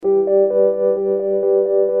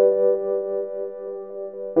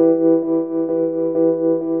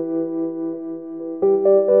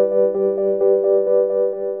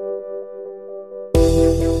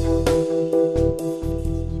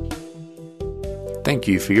Thank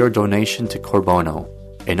you for your donation to Corbono,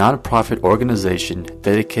 a non-profit organization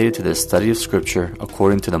dedicated to the study of Scripture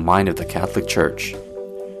according to the mind of the Catholic Church.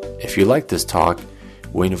 If you like this talk,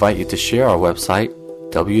 we invite you to share our website,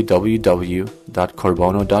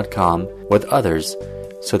 www.corbono.com, with others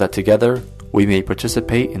so that together we may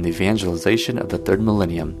participate in the evangelization of the third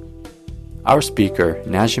millennium. Our speaker,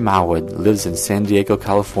 Najim Awad, lives in San Diego,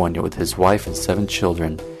 California with his wife and 7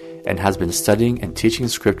 children and has been studying and teaching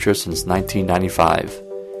Scripture since 1995.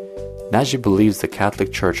 Najim believes the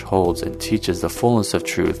Catholic Church holds and teaches the fullness of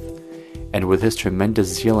truth, and with his tremendous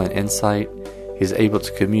zeal and insight, he is able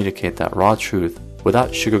to communicate that raw truth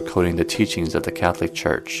without sugarcoating the teachings of the Catholic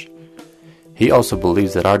Church. He also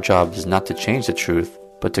believes that our job is not to change the truth,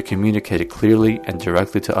 but to communicate it clearly and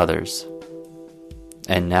directly to others.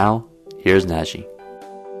 And now, here's Najim.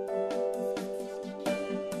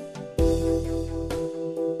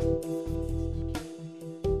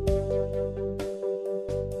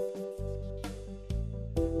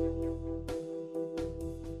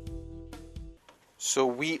 So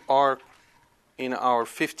we are in our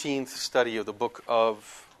 15th study of the book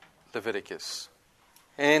of Leviticus.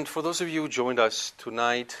 And for those of you who joined us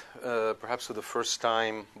tonight, perhaps for the first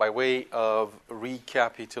time, by way of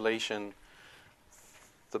recapitulation,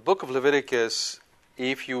 the book of Leviticus,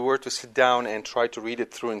 if you were to sit down and try to read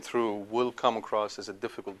it through and through, will come across as a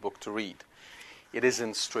difficult book to read. It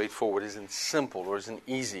isn't straightforward, it isn't simple, or isn't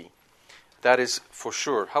easy. That is for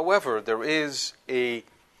sure. However, there is a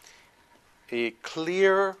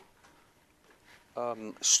clear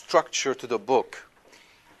structure to the book.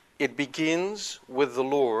 It begins with the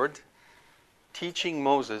Lord teaching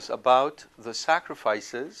Moses about the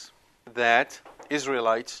sacrifices that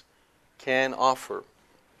Israelites can offer.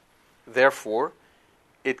 Therefore,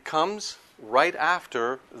 it comes right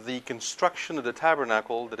after the construction of the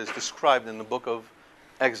tabernacle that is described in the book of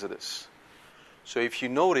Exodus. So if you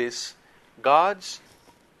notice, God's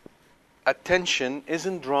attention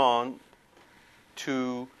isn't drawn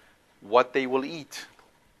to what they will eat,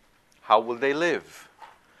 how will they live,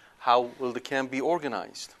 how will the camp be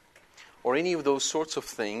organized, or any of those sorts of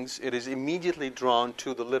things. It is immediately drawn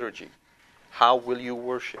to the liturgy. How will you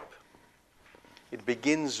worship? It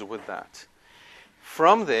begins with that.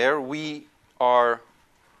 From there, we come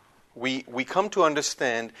to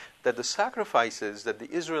understand that the sacrifices that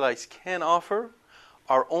the Israelites can offer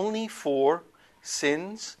are only for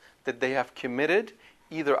sins that they have committed,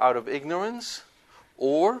 either out of ignorance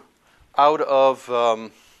or out of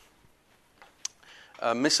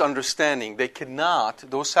misunderstanding.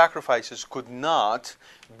 Those sacrifices could not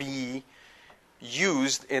be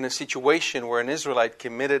used in a situation where an Israelite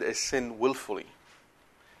committed a sin willfully.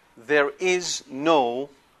 There is no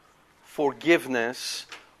forgiveness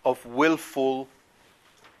of willful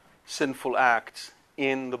sinful acts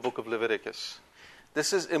in the book of Leviticus.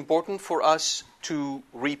 This is important for us to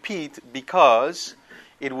repeat because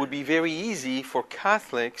it would be very easy for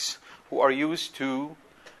Catholics who are used to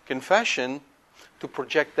confession to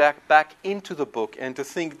project that back into the book and to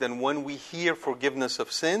think that when we hear forgiveness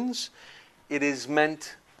of sins, it is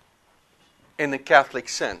meant in a Catholic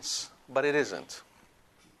sense, but it isn't.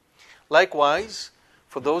 Likewise,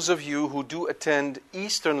 for those of you who do attend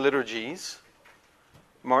Eastern liturgies,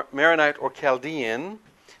 Maronite or Chaldean,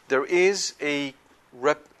 there is a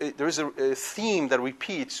theme that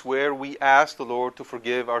repeats where we ask the Lord to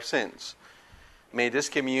forgive our sins. May this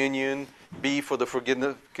communion be for the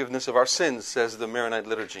forgiveness of our sins, says the Maronite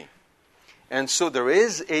liturgy. And so there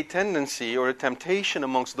is a tendency or a temptation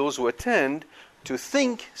amongst those who attend to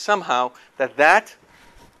think somehow that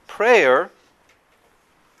prayer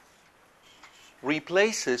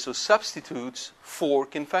replaces or substitutes for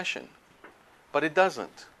confession. But it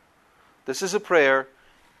doesn't. This is a prayer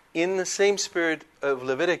in the same spirit of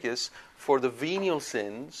Leviticus for the venial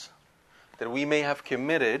sins that we may have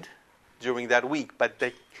committed during that week.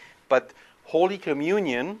 But Holy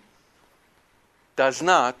Communion does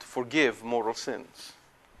not forgive mortal sins.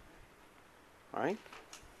 Right?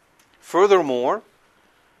 Furthermore,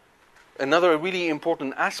 another really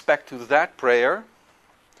important aspect to that prayer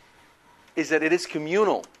is that it is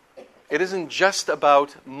communal. It isn't just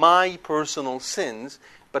about my personal sins,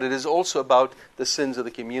 but it is also about the sins of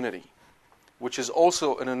the community, which is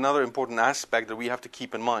also another important aspect that we have to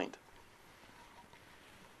keep in mind.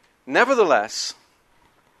 Nevertheless,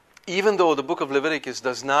 even though the book of Leviticus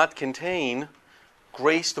does not contain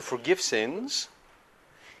grace to forgive sins,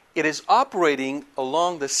 it is operating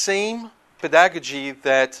along the same pedagogy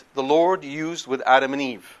that the Lord used with Adam and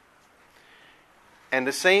Eve. And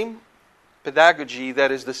the same pedagogy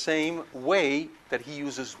that is the same way that He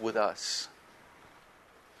uses with us.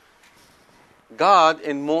 God,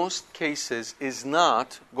 in most cases, is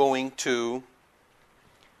not going to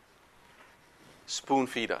spoon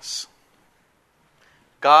feed us.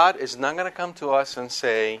 God is not going to come to us and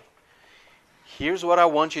say, here's what I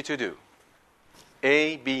want you to do.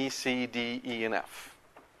 A, B, C, D, E, and F.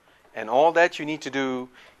 And all that you need to do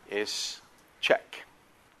is check.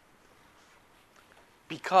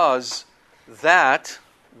 Because that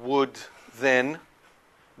would then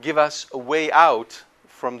give us a way out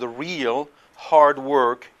from the real hard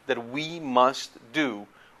work that we must do,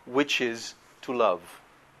 which is to love.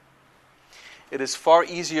 It is far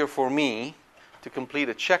easier for me to complete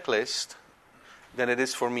a checklist than it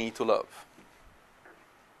is for me to love.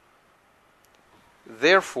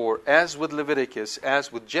 Therefore, as with Leviticus,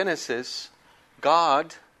 as with Genesis,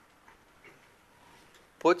 God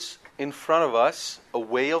puts in front of us a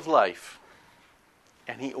way of life,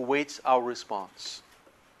 and He awaits our response.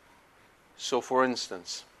 So, for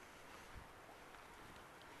instance,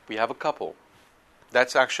 we have a couple.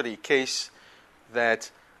 That's actually a case that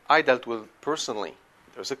I dealt with personally.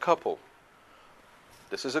 There's a couple.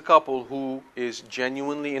 This is a couple who is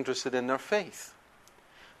genuinely interested in their faith.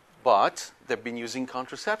 But they've been using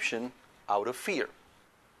contraception out of fear.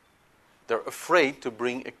 They're afraid to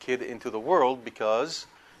bring a kid into the world because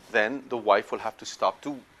then the wife will have to stop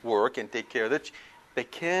to work and take care of it. They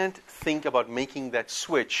can't think about making that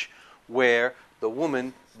switch where the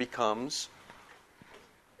woman becomes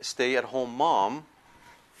a stay-at-home mom,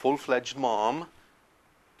 full-fledged mom,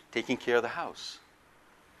 taking care of the house.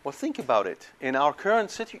 Well, think about it. In our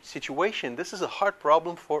current situation, this is a hard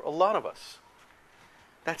problem for a lot of us.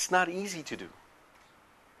 That's not easy to do.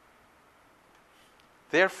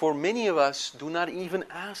 Therefore, many of us do not even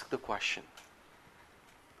ask the question.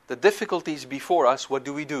 The difficulties before us, what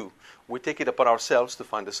do? We take it upon ourselves to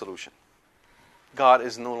find a solution. God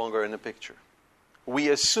is no longer in the picture. We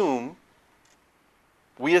assume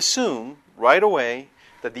right away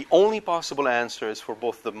that the only possible answer is for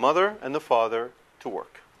both the mother and the father to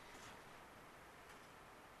work.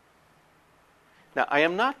 Now, I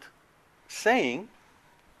am not saying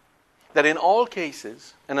that in all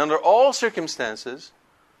cases and under all circumstances,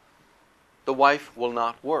 the wife will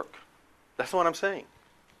not work. That's not what I'm saying.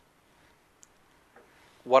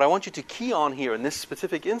 What I want you to key on here in this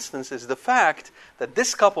specific instance is the fact that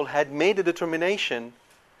this couple had made a determination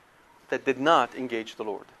that did not engage the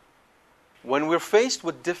Lord. When we're faced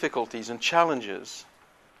with difficulties and challenges,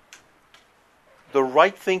 the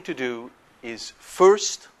right thing to do is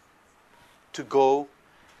first to go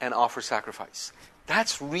and offer sacrifice.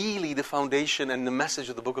 That's really the foundation and the message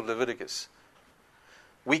of the book of Leviticus.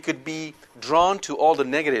 We could be drawn to all the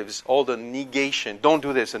negatives, all the negation. Don't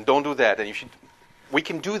do this and don't do that. And we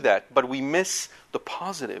can do that, but we miss the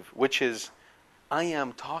positive, which is, I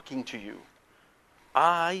am talking to you.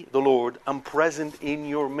 I, the Lord, am present in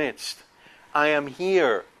your midst. I am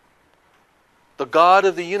here. The God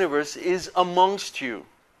of the universe is amongst you.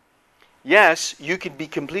 Yes, you could be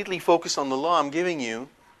completely focused on the law I'm giving you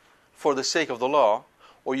for the sake of the law,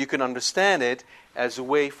 or you can understand it as a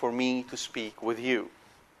way for me to speak with you.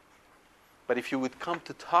 But if you would come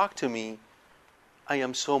to talk to me, I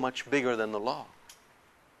am so much bigger than the law.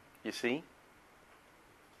 You see?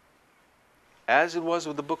 As it was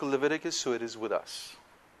with the book of Leviticus, so it is with us.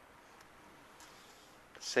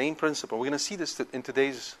 Same principle. We're going to see this in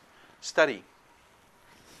today's study.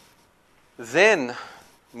 Then,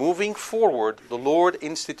 moving forward, the Lord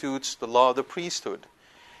institutes the law of the priesthood.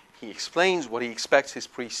 He explains what He expects His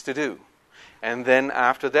priests to do. And then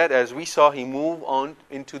after that, as we saw, He moved on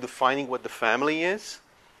into defining what the family is,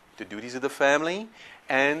 the duties of the family,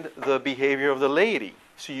 and the behavior of the laity.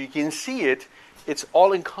 So you can see it, it's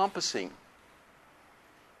all encompassing.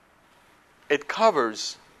 It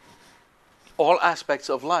covers all aspects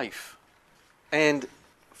of life. And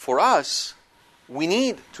for us, we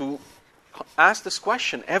need to ask this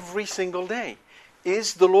question every single day.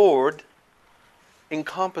 Is the Lord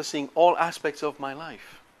encompassing all aspects of my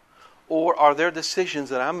life? Or are there decisions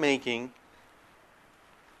that I'm making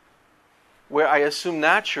where I assume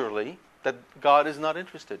naturally that God is not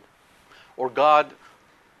interested? Or God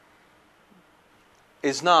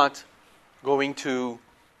is not going to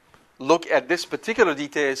look at this particular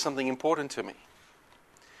detail as something important to me.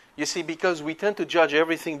 You see, because we tend to judge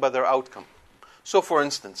everything by their outcome. So for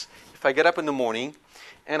instance, if I get up in the morning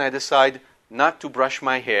and I decide not to brush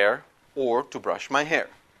my hair or to brush my hair,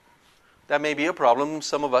 that may be a problem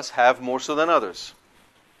some of us have more so than others.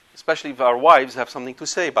 Especially if our wives have something to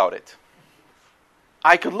say about it.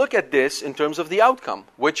 I could look at this in terms of the outcome,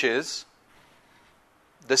 which is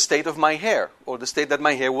the state of my hair, or the state that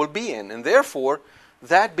my hair will be in. And therefore,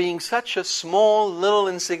 that being such a small, little,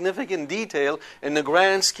 insignificant detail in the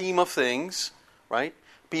grand scheme of things, right?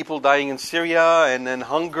 People dying in Syria and then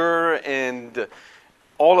hunger and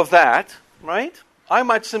all of that, right? I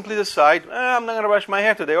might simply decide, I'm not going to brush my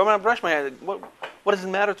hair today, or I'm going to brush my hair. What does it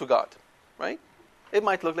matter to God, right? It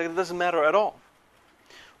might look like it doesn't matter at all.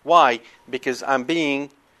 Why? Because I'm being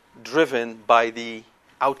driven by the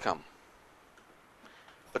outcome.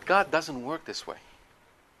 But God doesn't work this way.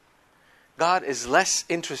 God is less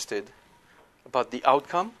interested about the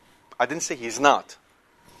outcome. I didn't say He's not.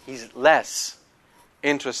 He's less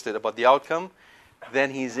interested about the outcome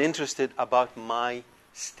than He's interested about my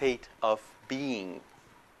state of being.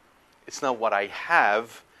 It's not what I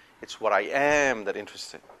have, it's what I am that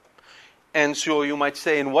interests Him. And so you might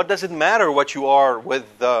say, and what does it matter what you are with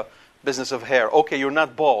the business of hair? Okay, you're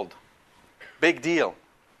not bald. Big deal.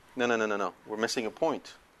 No. We're missing a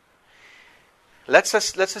point. Let's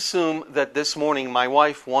assume that this morning my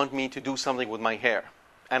wife wants me to do something with my hair,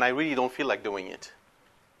 and I really don't feel like doing it.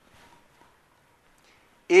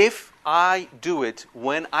 If I do it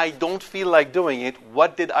when I don't feel like doing it,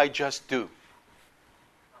 what did I just do?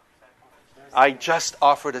 I just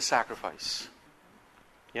offered a sacrifice.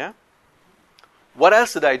 Yeah? What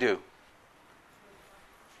else did I do?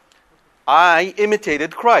 I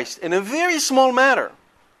imitated Christ in a very small matter.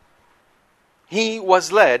 He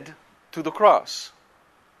was led to the cross,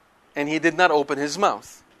 and He did not open His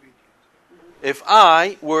mouth. If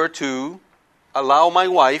I were to allow my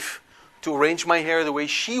wife to arrange my hair the way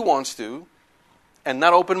she wants to, and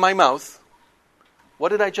not open my mouth, what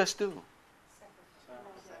did I just do?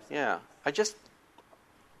 Yeah, I just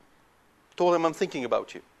told Him, I'm thinking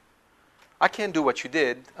about you. I can't do what you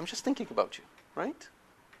did, I'm just thinking about you, right?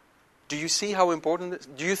 Do you see how important it is?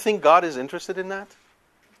 Do you think God is interested in that?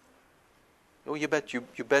 Oh, you bet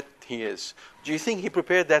He is. Do you think He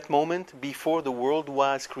prepared that moment before the world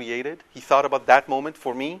was created? He thought about that moment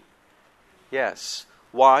for me? Yes.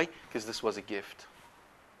 Why? Because this was a gift.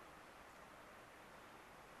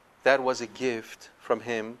 That was a gift from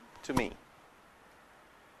Him to me.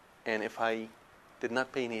 And if I did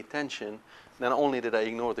not pay any attention, not only did I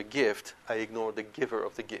ignore the gift, I ignored the giver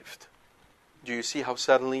of the gift. Do you see how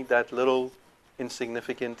suddenly that little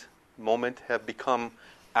insignificant moment have become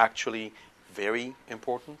actually very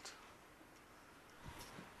important?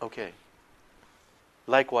 Okay.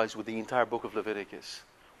 Likewise with the entire book of Leviticus.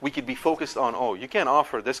 We could be focused on, you can't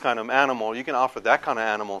offer this kind of animal, you can offer that kind of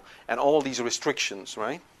animal, and all these restrictions,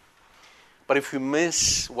 right? But if we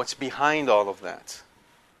miss what's behind all of that,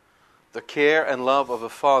 the care and love of a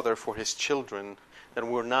father for his children,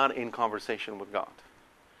 then we're not in conversation with God.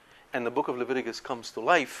 And the book of Leviticus comes to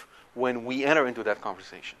life when we enter into that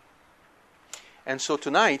conversation. And so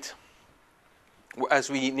tonight, as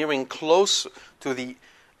we nearing close to the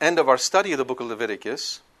end of our study of the book of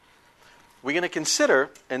Leviticus, we're going to consider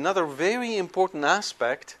another very important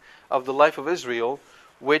aspect of the life of Israel,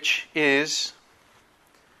 which is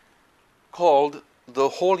called the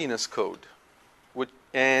Holiness Code.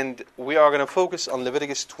 And we are going to focus on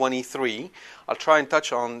Leviticus 23. I'll try and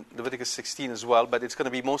touch on Leviticus 16 as well, but it's going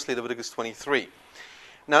to be mostly Leviticus 23.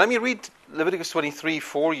 Now let me read Leviticus 23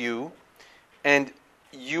 for you, and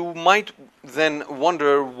you might then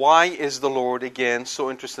wonder, why is the Lord again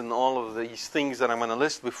so interested in all of these things that I'm going to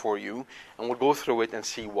list before you, and we'll go through it and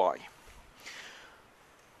see why.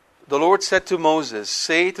 The Lord said to Moses,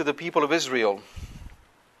 "Say to the people of Israel,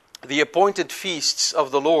 the appointed feasts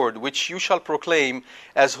of the Lord, which you shall proclaim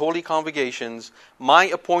as holy convocations, my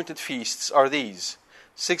appointed feasts are these.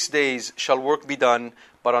 6 days shall work be done,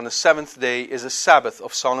 but on the 7th day is a Sabbath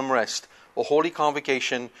of solemn rest, a holy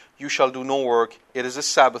convocation. You shall do no work. It is a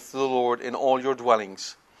Sabbath to the Lord in all your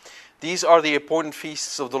dwellings. These are the appointed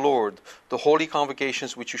feasts of the Lord, the holy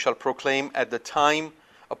convocations which you shall proclaim at the time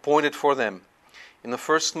appointed for them. In the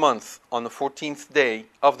first month, on the 14th day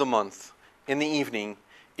of the month, in the evening,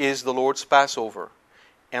 is the Lord's Passover,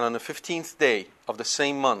 and on the 15th day of the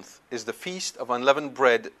same month is the feast of unleavened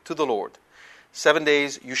bread to the Lord. 7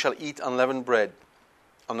 days you shall eat unleavened bread.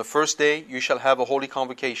 On the first day you shall have a holy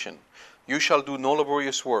convocation. You shall do no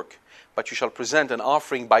laborious work, but you shall present an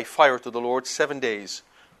offering by fire to the Lord 7 days.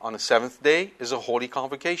 On the 7th day is a holy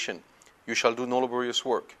convocation. You shall do no laborious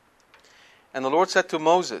work." And the Lord said to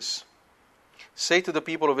Moses, "Say to the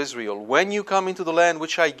people of Israel, when you come into the land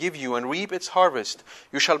which I give you and reap its harvest,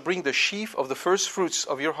 you shall bring the sheaf of the first fruits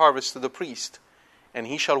of your harvest to the priest, and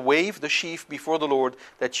he shall wave the sheaf before the Lord,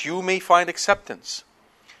 that you may find acceptance.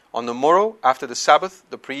 On the morrow, after the Sabbath,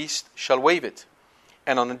 the priest shall wave it.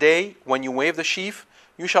 And on the day when you wave the sheaf,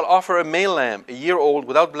 you shall offer a male lamb, a year old,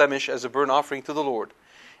 without blemish, as a burnt offering to the Lord.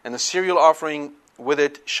 And the cereal offering with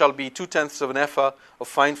it shall be 2/10 of an ephah of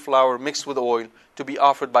fine flour mixed with oil, to be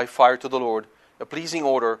offered by fire to the Lord, a pleasing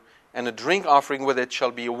odor, and a drink offering with it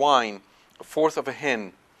shall be wine, 1/4 of a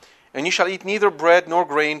hin. And you shall eat neither bread nor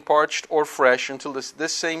grain, parched or fresh, until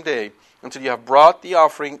this same day, until you have brought the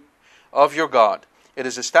offering of your God. It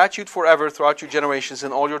is a statute forever throughout your generations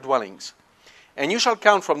in all your dwellings. And you shall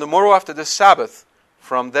count from the morrow after the Sabbath,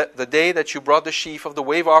 from the day that you brought the sheaf of the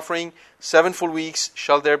wave offering, 7 full weeks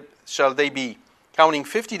shall they be, counting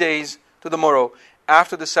 50 days to the morrow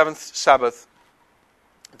after the 7th Sabbath.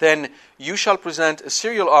 Then you shall present a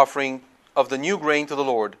cereal offering of the new grain to the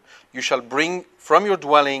Lord. You shall bring from your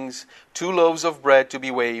dwellings 2 loaves of bread to be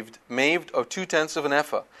waved, made of 2/10 of an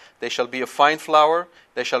ephah. They shall be of fine flour,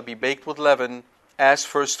 they shall be baked with leaven, as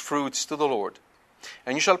first fruits to the Lord.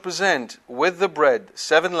 And you shall present with the bread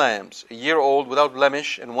 7 lambs, a year old, without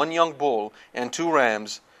blemish, and 1 young bull, and 2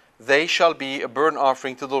 rams. They shall be a burnt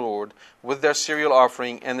offering to the Lord, with their cereal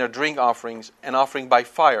offering and their drink offerings, an offering by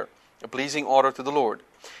fire, a pleasing odor to the Lord.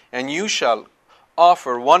 And you shall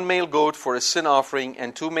offer 1 male goat for a sin offering,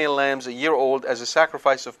 and 2 male lambs a year old as a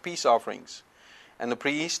sacrifice of peace offerings. And the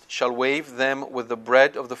priest shall wave them with the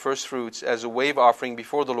bread of the first fruits as a wave offering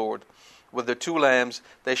before the Lord. With the 2 lambs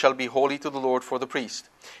they shall be holy to the Lord for the priest.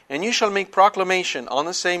 And you shall make proclamation on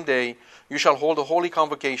the same day. You shall hold a holy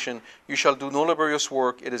convocation. You shall do no laborious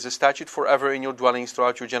work. It is a statute forever in your dwellings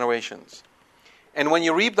throughout your generations. And when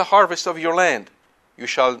you reap the harvest of your land, you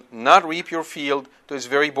shall not reap your field to its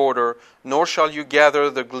very border, nor shall you gather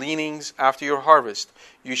the gleanings after your harvest.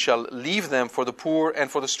 You shall leave them for the poor and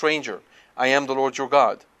for the stranger. I am the Lord your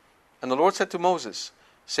God. And the Lord said to Moses,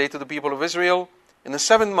 say to the people of Israel, in the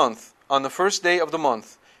 7th month, on the 1st day of the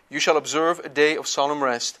month, you shall observe a day of solemn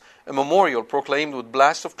rest, a memorial proclaimed with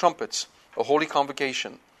blast of trumpets, a holy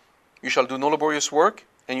convocation. You shall do no laborious work,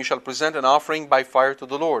 and you shall present an offering by fire to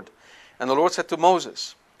the Lord. And the Lord said to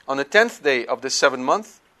Moses, on the 10th day of this 7th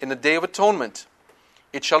month, in the day of atonement,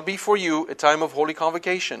 it shall be for you a time of holy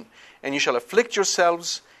convocation, and you shall afflict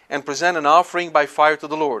yourselves and present an offering by fire to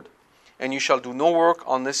the Lord. And you shall do no work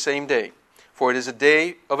on this same day, for it is a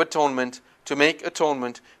day of atonement, to make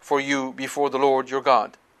atonement for you before the Lord your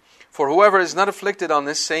God. For whoever is not afflicted on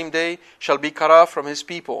this same day shall be cut off from his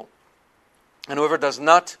people. And whoever does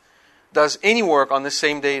any work on this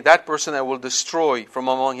same day, that person I will destroy from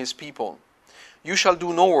among his people. You shall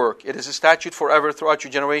do no work. It is a statute forever throughout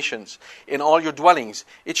your generations. In all your dwellings,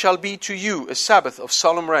 it shall be to you a Sabbath of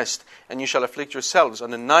solemn rest, and you shall afflict yourselves. On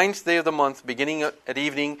the 9th day of the month, beginning at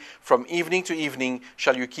evening, from evening to evening,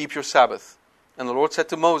 shall you keep your Sabbath. And the Lord said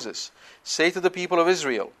to Moses, say to the people of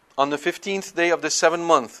Israel, on the 15th day of the 7th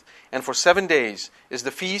month, and for 7 days, is the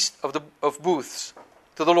feast of booths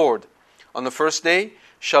to the Lord. On the 1st day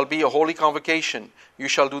shall be a holy convocation. You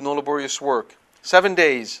shall do no laborious work. 7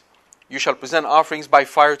 days you shall present offerings by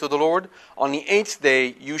fire to the Lord. On the 8th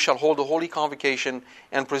day you shall hold a holy convocation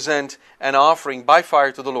and present an offering by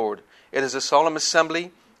fire to the Lord. It is a solemn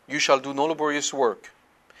assembly. You shall do no laborious work.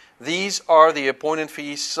 These are the appointed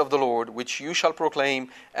feasts of the Lord, which you shall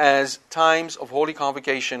proclaim as times of holy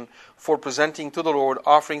convocation, for presenting to the Lord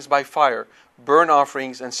offerings by fire, burnt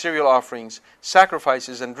offerings and cereal offerings,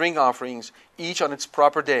 sacrifices and drink offerings, each on its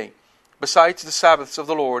proper day, besides the Sabbaths of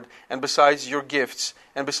the Lord, and besides your gifts,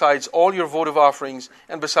 and besides all your votive offerings,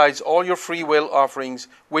 and besides all your free will offerings,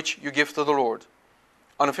 which you give to the Lord.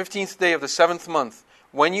 On the 15th day of the 7th month,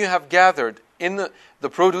 when you have gathered in the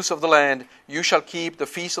produce of the land, you shall keep the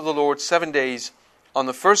feast of the Lord 7 days. On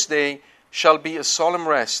the 1st day shall be a solemn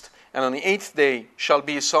rest, and on the 8th day shall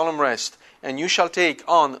be a solemn rest. And you shall take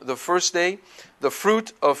on the 1st day the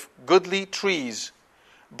fruit of goodly trees,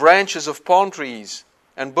 branches of palm trees,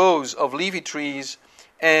 and boughs of leafy trees,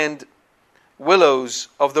 and willows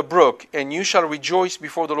of the brook. And you shall rejoice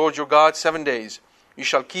before the Lord your God 7 days. You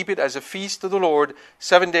shall keep it as a feast to the Lord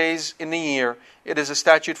 7 days in the year. It is a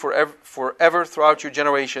statute forever throughout your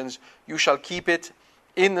generations. You shall keep it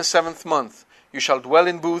in the 7th month. You shall dwell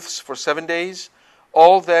in booths for 7 days.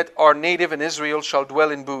 All that are native in Israel shall dwell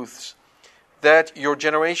in booths, that your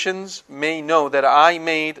generations may know that I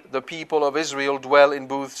made the people of Israel dwell in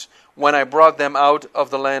booths when I brought them out of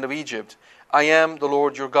the land of Egypt. I am the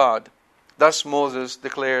Lord your God. Thus Moses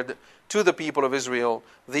declared to the people of Israel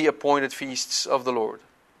the appointed feasts of the Lord.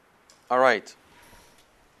 All right.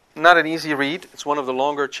 Not an easy read. It's one of the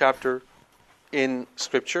longer chapter in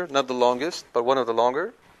Scripture. Not the longest, but one of the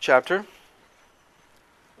longer chapter.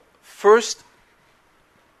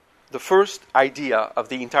 The first idea of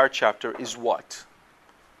the entire chapter is what?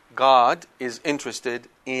 God is interested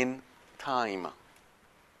in time.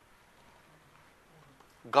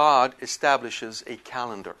 God establishes a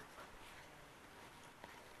calendar.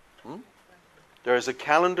 There is a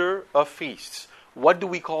calendar of feasts. What do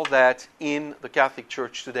we call that in the Catholic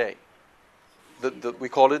Church today? We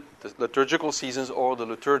call it the liturgical seasons or the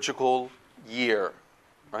liturgical year,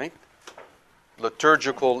 right?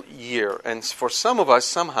 Liturgical year. And for some of us,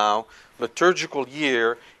 somehow, liturgical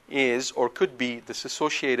year is or could be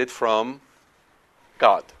disassociated from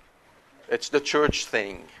God. It's the church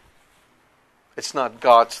thing. It's not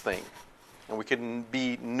God's thing. And we can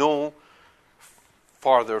be no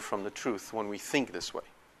farther from the truth when we think this way.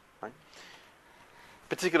 Right?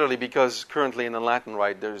 Particularly because currently in the Latin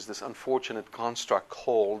Rite there's this unfortunate construct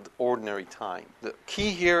called ordinary time. The key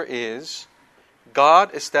here is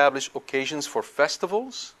God established occasions for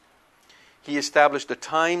festivals. He established the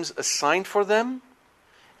times assigned for them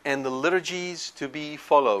and the liturgies to be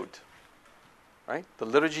followed. Right? The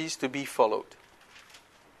liturgies to be followed.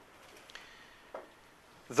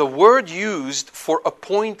 The word used for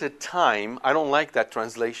appointed time, I don't like that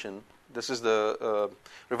translation. This is the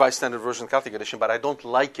Revised Standard Version Catholic Edition, but I don't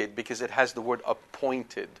like it because it has the word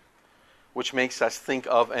appointed, which makes us think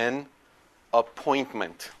of an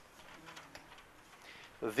appointment.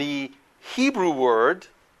 The Hebrew word,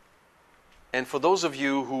 and for those of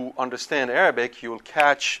you who understand Arabic, you'll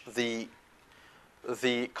catch the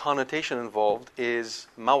connotation involved, is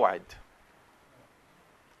maw'ad.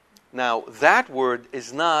 Now, that word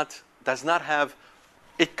does not have,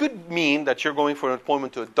 it could mean that you're going for an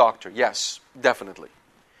appointment to a doctor. Yes, definitely.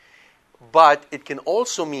 But it can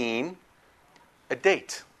also mean a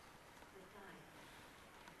date.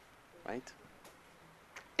 Right?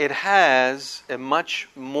 It has a much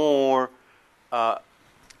more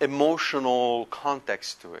emotional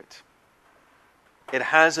context to it. It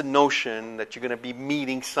has a notion that you're going to be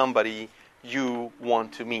meeting somebody you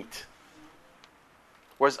want to meet.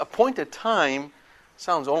 Whereas appointed time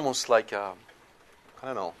sounds almost like a,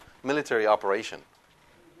 military operation.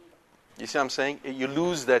 You see what I'm saying? You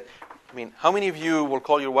lose that. I mean, how many of you will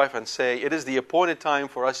call your wife and say, it is the appointed time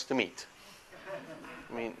for us to meet?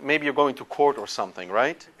 I mean, maybe you're going to court or something,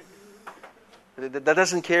 right? That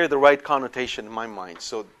doesn't carry the right connotation in my mind.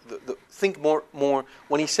 So think more,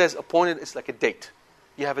 when he says appointed, it's like a date.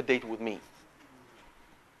 You have a date with me.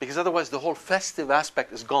 Because otherwise the whole festive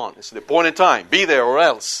aspect is gone. It's the appointed time. Be there or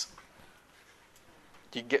else.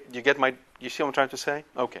 You see what I'm trying to say?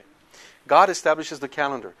 Okay. God establishes the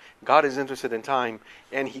calendar. God is interested in time,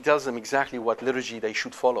 and He tells them exactly what liturgy they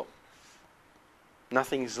should follow.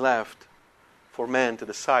 Nothing is left for man to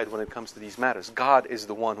decide when it comes to these matters. God is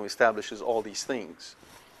the one who establishes all these things.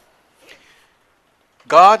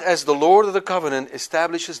 God, as the Lord of the covenant,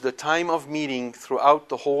 establishes the time of meeting throughout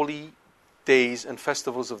the holy days and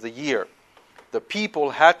festivals of the year. The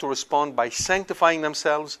people had to respond by sanctifying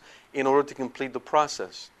themselves in order to complete the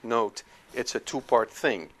process. Note, it's a two-part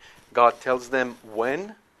thing. God tells them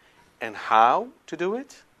when and how to do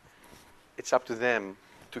it. It's up to them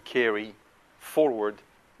to carry forward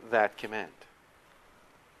that command.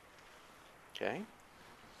 Okay?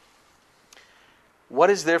 What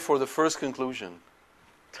is therefore the first conclusion?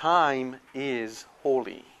 Time is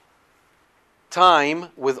holy. Time,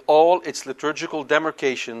 with all its liturgical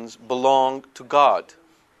demarcations, belong to God.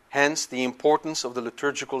 Hence, the importance of the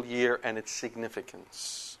liturgical year and its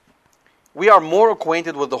significance. We are more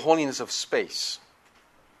acquainted with the holiness of space.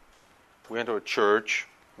 We enter a church.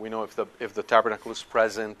 We know if the tabernacle is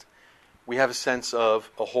present. We have a sense of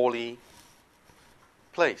a holy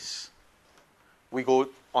place. We go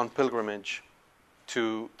on pilgrimage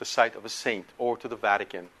to the site of a saint or to the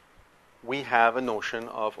Vatican. We have a notion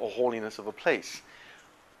of a holiness of a place.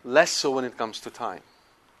 Less so when it comes to time.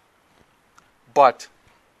 But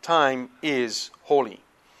time is holy.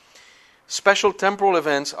 Special temporal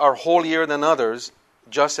events are holier than others,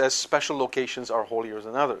 just as special locations are holier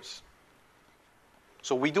than others.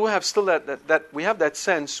 So we do have still that we have that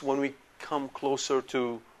sense when we come closer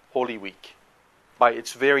to Holy Week. By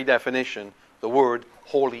its very definition, the word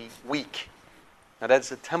Holy Week. Now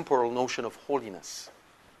that's a temporal notion of holiness.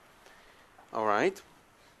 All right?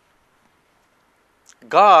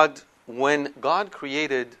 God, when God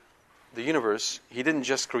created the universe, He didn't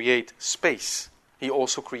just create space. He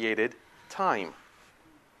also created time.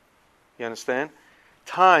 You understand?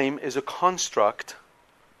 Time is a construct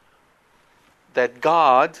that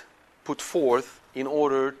God put forth in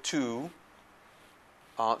order to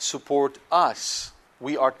support us.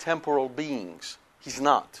 We are temporal beings. He's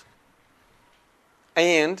not.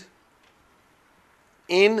 And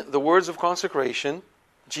in the words of consecration,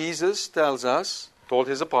 Jesus tells us, told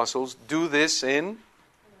His apostles, do this in...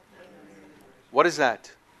 What is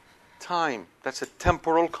that? Time. That's a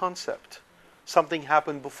temporal concept. Something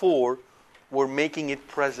happened before, we're making it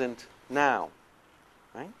present now.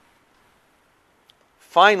 Right?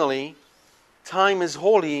 Finally, time is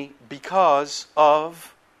holy because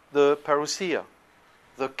of the parousia,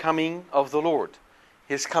 the coming of the Lord.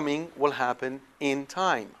 His coming will happen in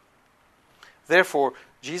time. Therefore,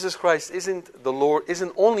 Jesus Christ isn't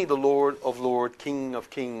only the Lord of Lords, King of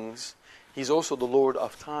Kings. He's also the Lord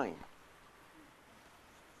of time.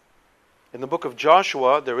 In the book of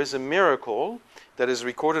Joshua, there is a miracle that is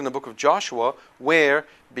recorded in the book of Joshua where,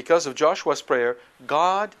 because of Joshua's prayer,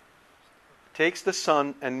 God takes the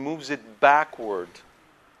sun and moves it backward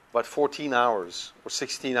about 14 hours or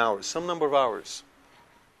 16 hours, some number of hours.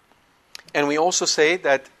 And we also say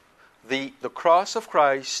that the cross of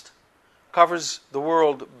Christ covers the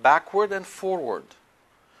world backward and forward.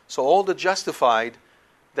 So all the justified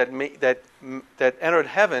that entered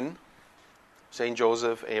heaven, Saint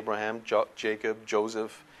Joseph, Abraham, Jacob,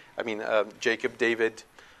 David,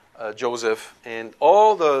 Joseph, and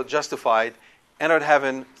all the justified entered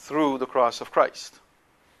heaven through the cross of Christ.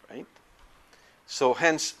 Right? So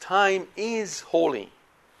hence, time is holy.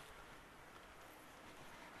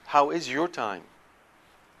 How is your time?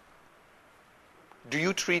 Do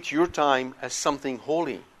you treat your time as something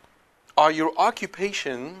holy? Are your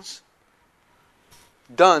occupations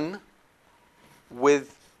done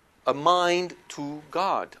with a mind to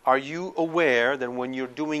God? Are you aware that when you're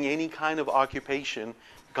doing any kind of occupation,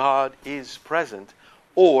 God is present?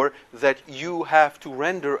 Or that you have to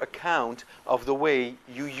render account of the way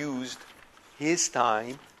you used His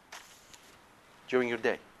time during your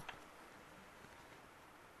day?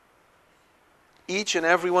 Each and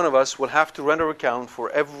every one of us will have to render account for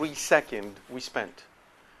every second we spent.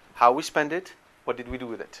 How we spent it, what did we do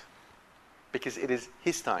with it? Because it is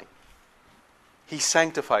His time. He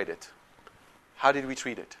sanctified it. How did we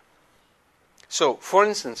treat it? So, for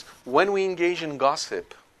instance, when we engage in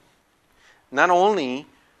gossip, not only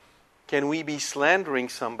can we be slandering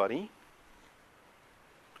somebody,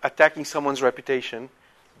 attacking someone's reputation,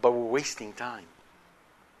 but we're wasting time.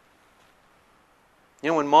 You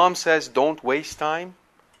know, when Mom says, don't waste time,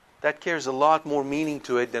 that carries a lot more meaning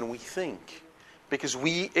to it than we think. Because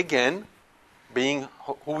we, again, being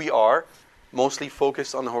who we are, mostly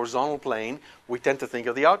focused on the horizontal plane, we tend to think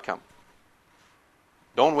of the outcome.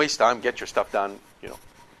 Don't waste time, get your stuff done,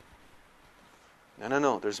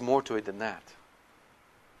 No, there's more to it than that.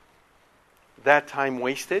 That time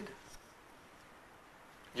wasted,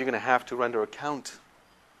 you're going to have to render account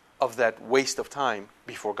of that waste of time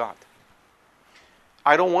before God.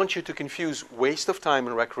 I don't want you to confuse waste of time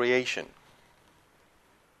and recreation.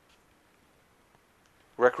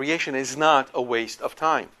 Recreation is not a waste of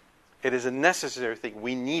time. It is a necessary thing.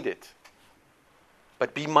 We need it.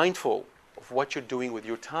 But be mindful of what you're doing with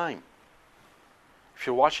your time. If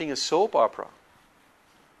you're watching a soap opera,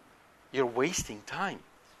 you're wasting time.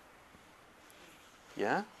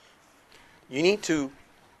 Yeah? You need to...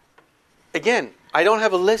 Again, I don't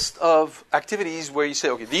have a list of activities where you say,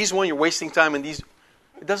 okay, these one you're wasting time and these...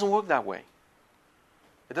 It doesn't work that way.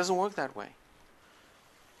 It doesn't work that way.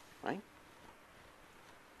 Right?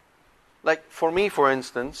 Like for me, for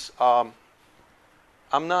instance, I'm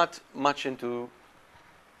not much into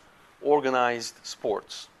organized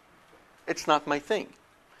sports. It's not my thing.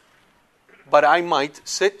 But I might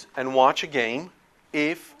sit and watch a game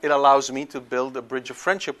if it allows me to build a bridge of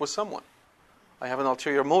friendship with someone. I have an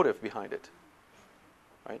ulterior motive behind it.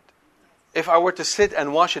 Right? If I were to sit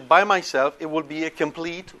and watch it by myself, it would be a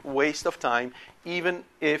complete waste of time, even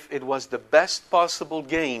if it was the best possible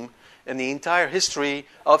game in the entire history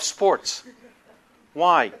of sports.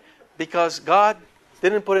 Why? Because God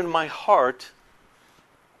didn't put in my heart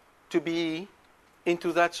to be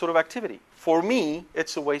into that sort of activity. For me,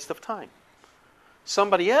 it's a waste of time.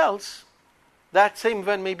 Somebody else, that same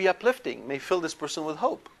event may be uplifting, may fill this person with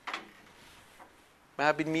hope. May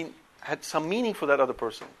have had some meaning for that other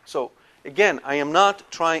person. So, again, I am not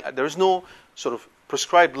trying, there's no sort of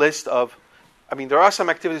prescribed list of, there are some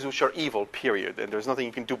activities which are evil, period, and there's nothing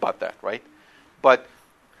you can do about that, right? But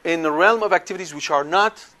in the realm of activities which are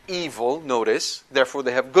not evil, notice, therefore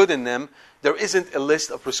they have good in them, there isn't a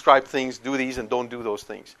list of prescribed things, do these and don't do those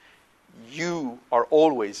things. You are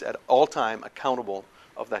always, at all time, accountable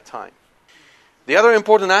of that time. The other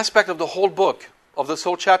important aspect of the whole book, of this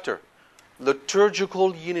whole chapter,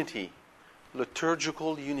 liturgical unity.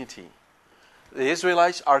 Liturgical unity. The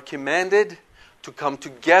Israelites are commanded to come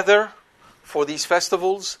together for these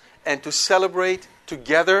festivals and to celebrate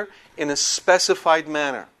together in a specified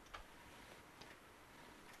manner.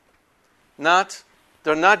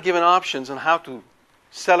 They're not given options on how to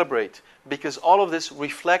celebrate, because all of this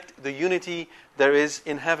reflect the unity there is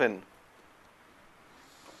in heaven.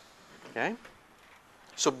 Okay?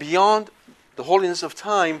 So beyond the holiness of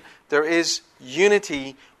time, there is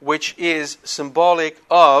unity which is symbolic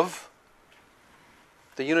of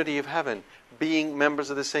the unity of heaven, being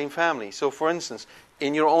members of the same family. So for instance,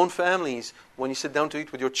 in your own families, when you sit down to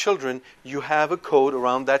eat with your children, you have a code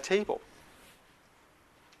around that table.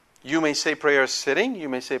 You may say prayer sitting, you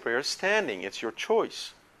may say prayer standing. It's your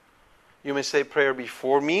choice. You may say prayer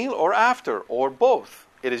before meal or after, or both.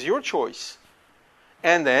 It is your choice.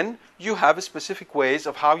 And then you have specific ways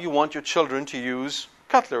of how you want your children to use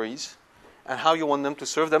cutleries, and how you want them to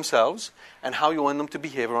serve themselves, and how you want them to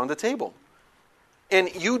behave around the table. And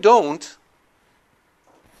you don't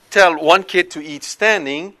tell one kid to eat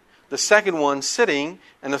standing, the second one sitting,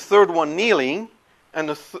 and the third one kneeling, and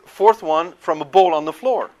the fourth one from a bowl on the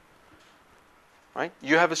floor. Right?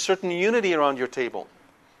 You have a certain unity around your table.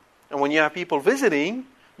 And when you have people visiting,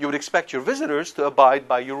 you would expect your visitors to abide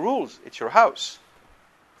by your rules. It's your house.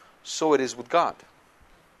 So it is with God.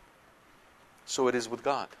 So it is with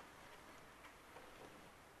God.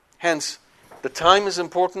 Hence, the time is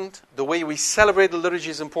important. The way we celebrate the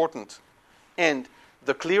liturgy is important. And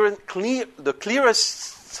the clearest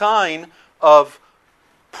sign of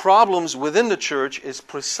problems within the church is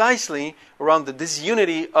precisely around the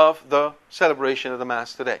disunity of the celebration of the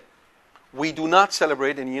Mass today. We do not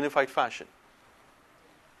celebrate in a unified fashion.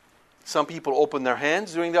 Some people open their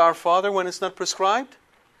hands during the Our Father when it's not prescribed.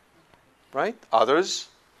 Right? Others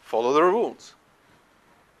follow the rules.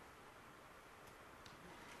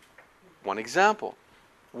 One example.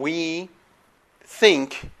 We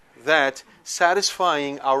think that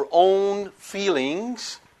satisfying our own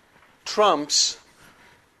feelings trumps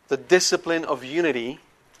the discipline of unity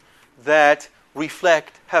that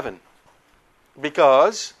reflect heaven.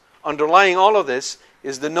 Because underlying all of this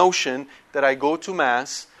is the notion that I go to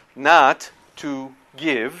Mass not to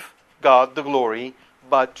give God the glory,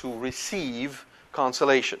 but to receive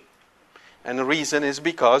consolation. And the reason is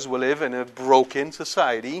because we live in a broken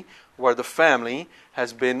society where the family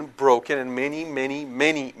has been broken, and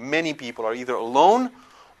many people are either alone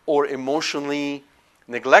or emotionally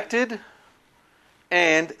neglected,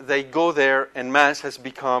 and they go there and Mass has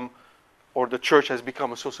become, or the church has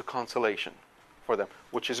become, a source of consolation for them,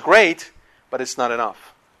 which is great, but it's not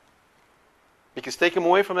enough. Because take them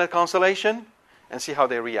away from that consolation and see how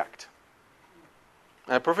they react.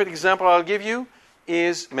 And a perfect example I'll give you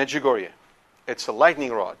is Medjugorje. It's a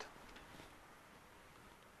lightning rod.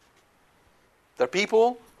 There are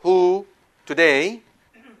people who today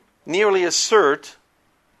nearly assert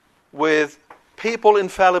with papal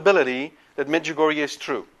infallibility that Medjugorje is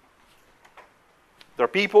true. There are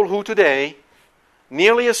people who today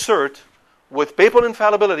nearly assert with papal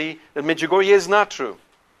infallibility that Medjugorje is not true.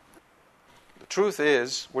 The truth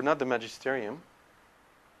is, we're not the magisterium.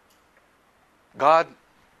 God,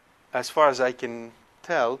 as far as I can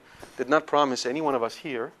tell, did not promise any one of us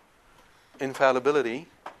here infallibility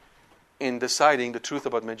in deciding the truth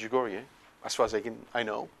about Medjugorje, as far as I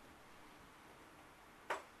know.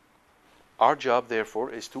 Our job,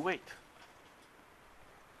 therefore, is to wait.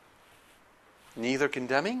 Neither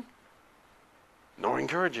condemning nor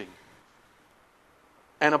encouraging,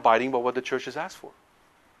 and abiding by what the church has asked for.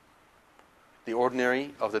 The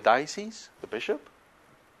ordinary of the diocese, the bishop,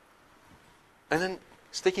 and then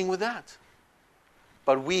sticking with that.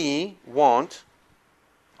 But we want,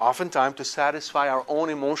 oftentimes, to satisfy our own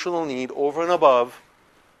emotional need over and above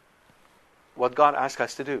what God asks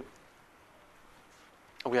us to do.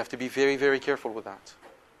 And we have to be very, very careful with that.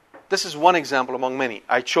 This is one example among many.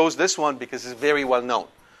 I chose this one because it's very well known.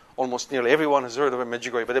 Almost nearly everyone has heard of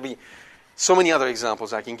Medjugorje, but there'll be so many other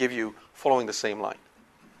examples I can give you following the same line.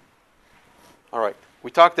 All right. We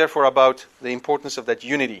talked, therefore, about the importance of that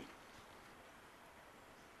unity.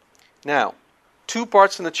 Now, two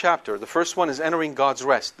parts in the chapter. The first one is entering God's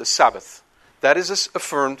rest, the Sabbath. That is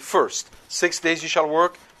affirmed first. 6 days you shall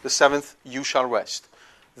work, the seventh you shall rest.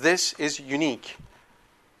 This is unique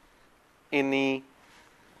in the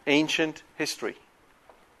ancient history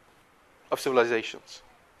of civilizations.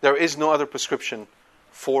 There is no other prescription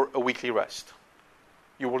for a weekly rest.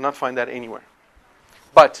 You will not find that anywhere.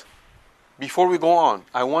 But before we go on,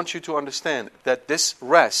 I want you to understand that this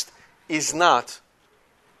rest is not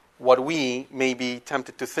what we may be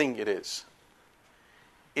tempted to think it is.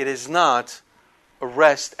 It is not a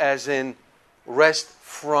rest as in rest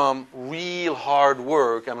from real hard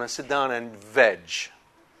work. I'm going to sit down and veg.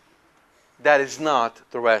 That is not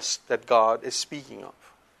the rest that God is speaking of.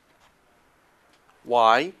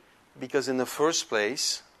 Why? Because in the first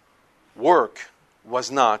place, work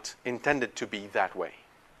was not intended to be that way.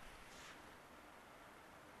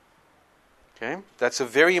 Okay? That's a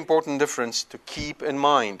very important difference to keep in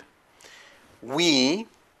mind. We,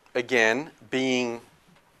 again, being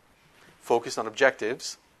focused on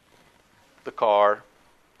objectives, the car,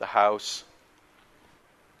 the house,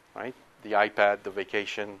 right? The iPad, the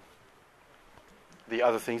vacation, the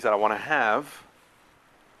other things that I want to have,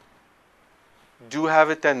 do have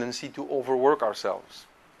a tendency to overwork ourselves.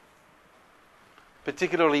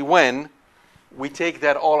 Particularly when we take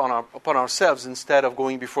that all upon ourselves instead of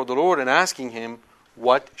going before the Lord and asking Him,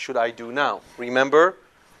 what should I do now? Remember,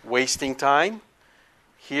 wasting time?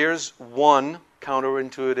 Here's one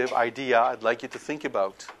counterintuitive idea I'd like you to think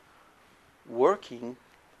about. Working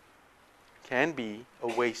can be a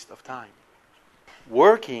waste of time.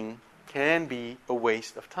 Working can be a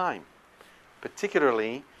waste of time,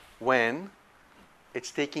 particularly when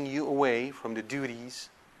it's taking you away from the duties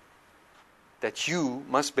that you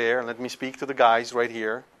must bear. And let me speak to the guys right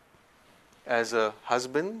here, as a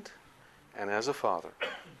husband and as a father.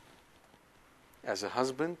 As a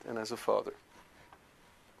husband and as a father.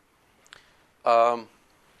 A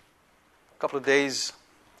couple of days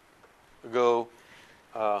ago,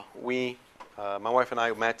 my wife and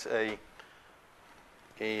I met a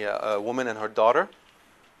woman and her daughter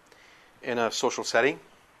in a social setting,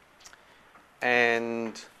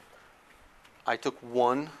 and I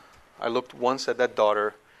looked once at that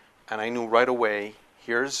daughter, and I knew right away,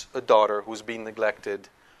 here's a daughter who's being neglected.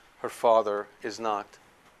 Her father is not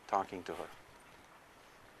talking to her.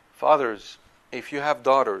 Fathers, if you have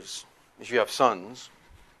daughters, if you have sons,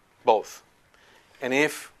 both, and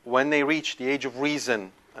if when they reach the age of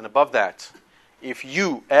reason and above that, if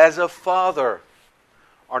you as a father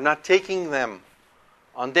are not taking them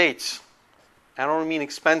on dates, I don't mean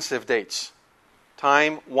expensive dates,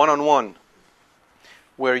 time one-on-one,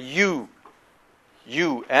 where you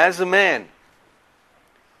as a man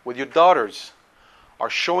with your daughters are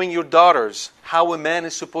showing your daughters how a man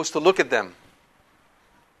is supposed to look at them,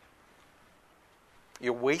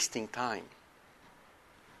 you're wasting time.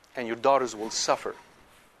 And your daughters will suffer.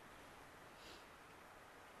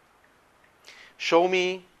 Show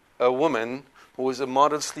me a woman who is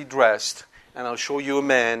immodestly dressed, and I'll show you a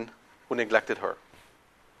man who neglected her.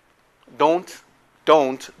 Don't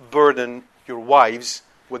burden your wives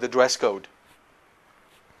with a dress code.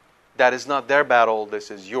 That is not their battle, this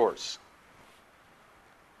is yours.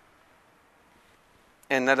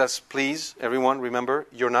 And let us please, everyone, remember,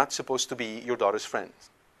 you're not supposed to be your daughter's friends.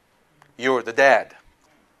 You're the dad.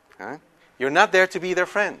 Huh? You're not there to be their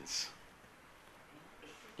friends.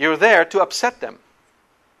 You're there to upset them.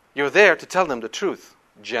 You're there to tell them the truth.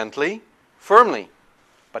 Gently, firmly.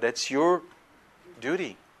 But it's your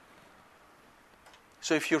duty.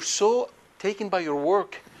 So if you're so taken by your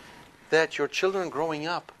work that your children are growing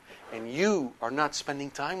up and you are not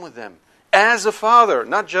spending time with them, as a father,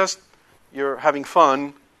 not just you're having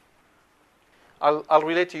fun. I'll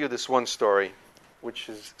relate to you this one story, which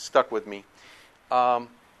has stuck with me. A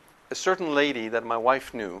certain lady that my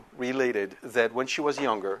wife knew related that when she was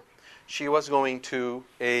younger, she was going to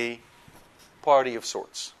a party of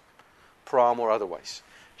sorts, prom or otherwise.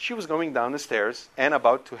 She was going down the stairs and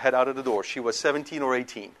about to head out of the door. She was 17 or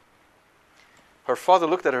 18. Her father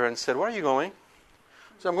looked at her and said, "Where are you going?"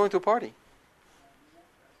 She said, "I'm going to a party."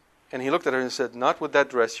 And he looked at her and said, "Not with that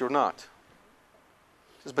dress, you're not."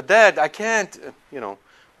 She says, "But Dad, I can't."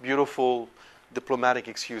 Beautiful diplomatic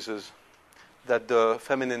excuses that the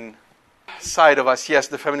feminine side of us, yes,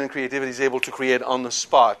 the feminine creativity is able to create on the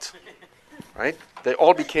spot. Right? They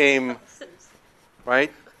all became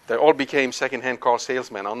second-hand car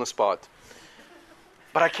salesmen on the spot.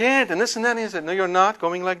 "But I can't, and this and that." And he said, "No, you're not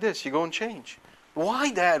going like this. You go and change."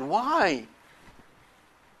 "Why, Dad? Why?"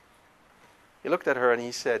 He looked at her and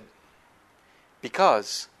he said,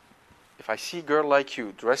 "Because if I see a girl like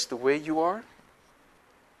you dressed the way you are,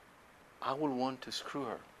 I will want to screw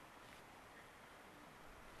her."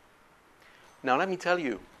 Now let me tell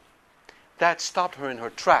you, that stopped her in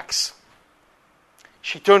her tracks.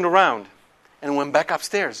 She turned around and went back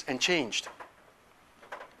upstairs and changed.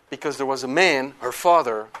 Because there was a man, her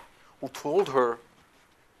father, who told her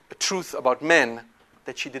a truth about men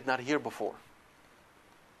that she did not hear before.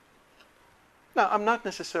 Now, I'm not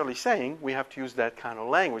necessarily saying we have to use that kind of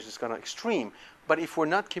language. It's kind of extreme. But if we're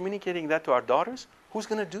not communicating that to our daughters, who's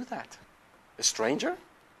going to do that? A stranger?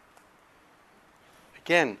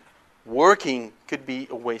 Again, working could be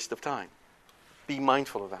a waste of time. Be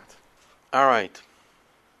mindful of that. All right.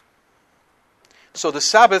 So the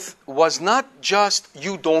Sabbath was not just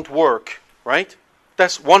you don't work, right?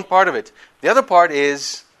 That's one part of it. The other part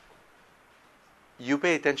is you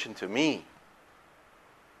pay attention to me.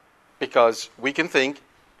 Because we can think,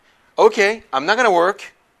 okay, I'm not going to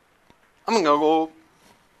work. I'm going to go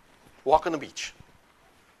walk on the beach.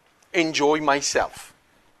 Enjoy myself.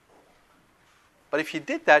 But if you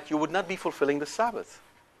did that, you would not be fulfilling the Sabbath.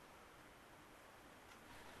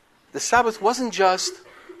 The Sabbath wasn't just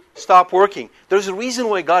stop working. There's a reason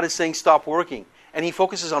why God is saying stop working. And He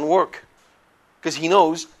focuses on work. Because He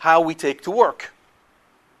knows how we take to work.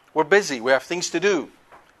 We're busy. We have things to do.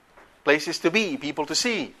 Places to be. People to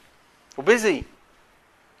see. We're busy.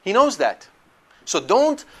 He knows that. So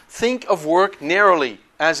don't think of work narrowly,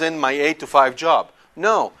 as in my 8 to 5 job.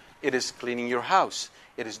 No. It is cleaning your house.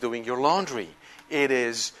 It is doing your laundry. It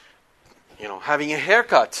is, having a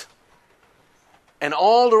haircut. And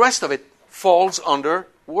all the rest of it falls under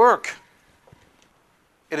work.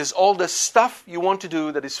 It is all the stuff you want to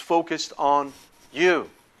do that is focused on you.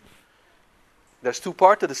 There's 2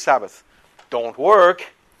 parts to the Sabbath. Don't work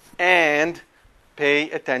and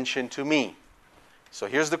pay attention to me. So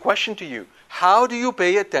here's the question to you. How do you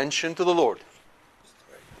pay attention to the Lord?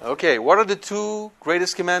 Okay, what are the 2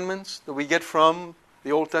 greatest commandments that we get from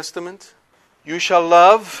the Old Testament? You shall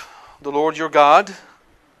love the Lord your God,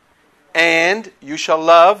 and you shall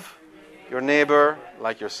love your neighbor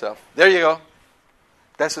like yourself. There you go.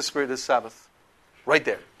 That's the spirit of the Sabbath. Right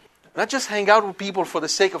there. Not just hang out with people for the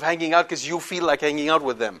sake of hanging out because you feel like hanging out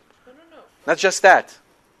with them. No. Not just that.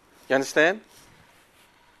 You understand?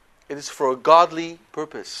 It is for a godly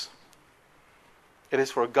purpose. It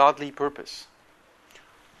is for a godly purpose.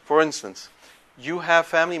 For instance, you have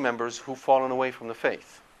family members who've fallen away from the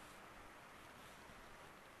faith.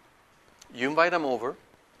 You invite them over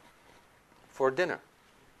for dinner.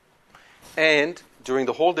 And during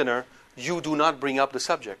the whole dinner, you do not bring up the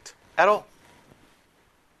subject at all.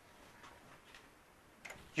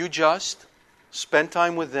 You just spend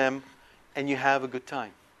time with them and you have a good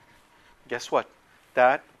time. Guess what?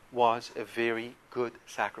 That was a very good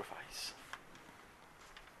sacrifice.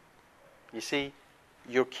 You see,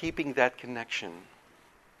 you're keeping that connection.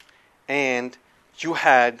 And you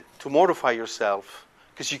had to mortify yourself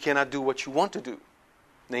because you cannot do what you want to do,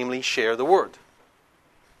 namely share the word.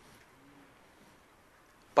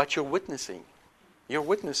 But you're witnessing. You're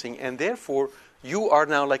witnessing, and therefore you are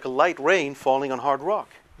now like a light rain falling on hard rock.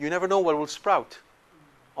 You never know what will sprout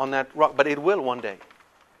on that rock, but it will one day.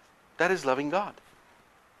 That is loving God.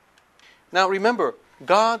 Now remember,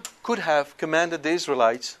 God could have commanded the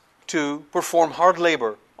Israelites to perform hard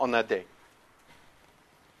labor on that day.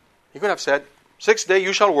 He could have said, 6th day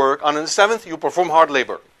you shall work, on the 7th you perform hard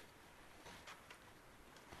labor.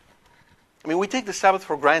 I mean, we take the Sabbath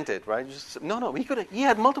for granted, right? No. He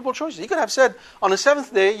had multiple choices. He could have said, on the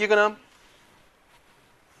 7th day, you're going to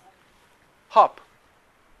hop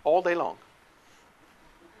all day long.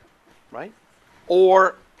 Right?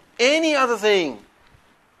 Or any other thing.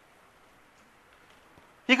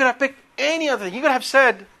 He could have picked any other thing. He could have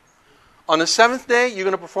said, on the 7th day, you're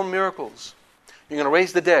going to perform miracles. You're going to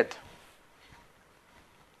raise the dead.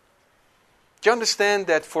 Do you understand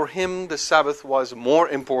that for him the Sabbath was more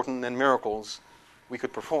important than miracles we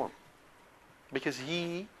could perform? Because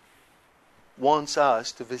he wants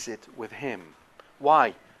us to visit with him.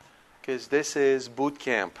 Why? Because this is boot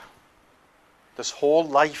camp. This whole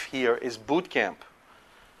life here is boot camp.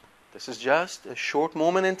 This is just a short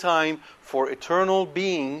moment in time for eternal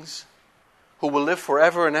beings who will live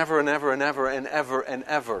forever and ever and ever and ever and ever and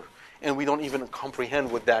ever. And we don't even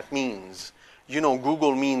comprehend what that means. You know,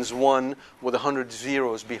 Google means 1 with 100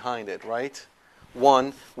 zeros behind it, right?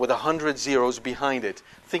 1 with 100 zeros behind it.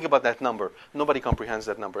 Think about that number. Nobody comprehends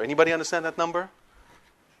that number. Anybody understand that number?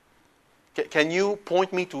 Can you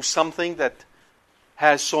point me to something that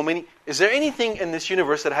has so many? Is there anything in this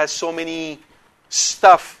universe that has so many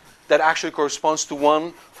stuff that actually corresponds to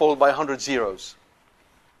 1 followed by 100 zeros?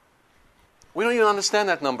 We don't even understand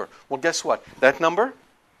that number. Well, guess what? That number?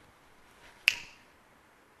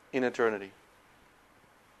 In eternity.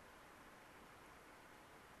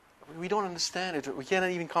 We don't understand it. We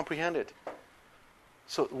cannot even comprehend it.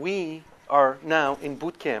 So we are now in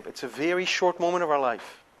boot camp. It's a very short moment of our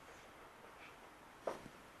life.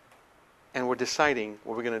 And we're deciding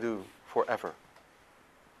what we're going to do forever.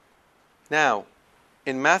 Now,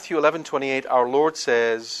 in Matthew 11:28, our Lord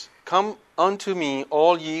says, "Come unto me,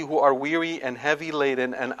 all ye who are weary and heavy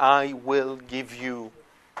laden, and I will give you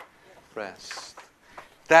rest."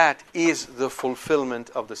 That is the fulfillment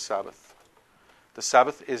of the Sabbath. The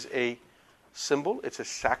Sabbath is a symbol, it's a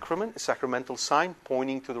sacrament, a sacramental sign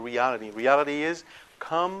pointing to the reality. Reality is,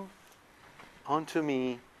 come unto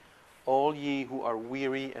me, all ye who are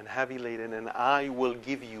weary and heavy laden, and I will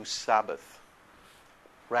give you Sabbath,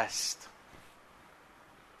 rest.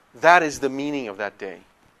 That is the meaning of that day,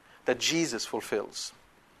 that Jesus fulfills.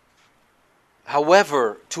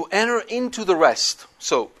 However, to enter into the rest,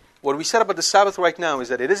 so what we said about the Sabbath right now is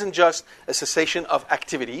that it isn't just a cessation of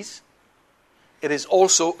activities. it is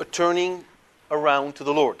also a turning around to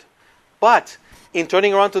the Lord. But in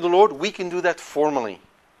turning around to the Lord, we can do that formally.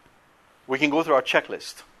 We can go through our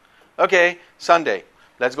checklist. Okay, Sunday,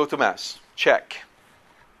 let's go to Mass. Check.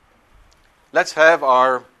 Let's have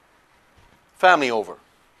our family over.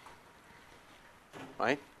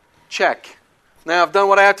 Right? Check. Now I've done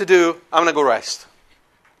what I had to do. I'm going to go rest.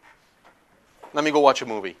 Let me go watch a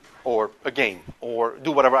movie or a game or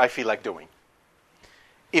do whatever I feel like doing.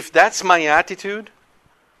 If that's my attitude,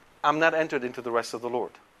 I'm not entered into the rest of the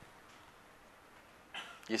Lord.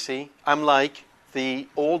 You see, I'm like the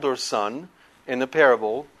older son in the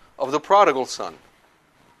parable of the prodigal son.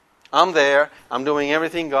 I'm there, I'm doing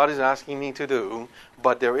everything God is asking me to do,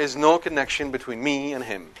 but there is no connection between me and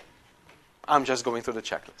Him. I'm just going through the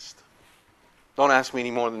checklist. Don't ask me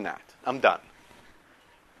any more than that. I'm done.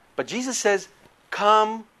 But Jesus says,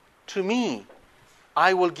 come to me.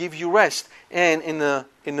 I will give you rest. And in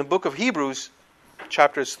the book of Hebrews,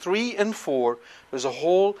 chapters 3 and 4, there's a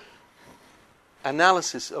whole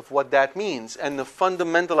analysis of what that means. And the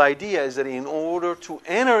fundamental idea is that in order to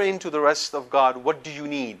enter into the rest of God, what do you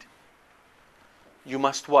need? You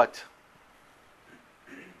must what?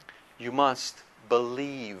 You must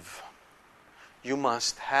believe. You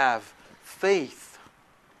must have faith.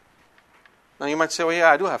 Now you might say, well,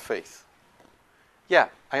 yeah, I do have faith. Yeah,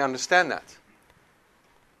 I understand that.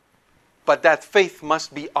 But that faith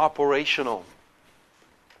must be operational.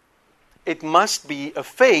 It must be a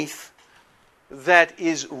faith that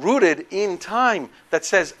is rooted in time, that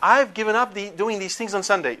says, I've given up doing these things on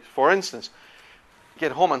Sunday. For instance,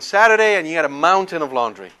 get home on Saturday and you got a mountain of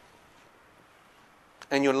laundry.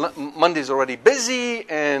 And your Monday's already busy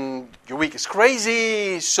and your week is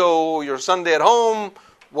crazy, so your Sunday at home,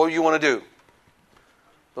 what do you want to do?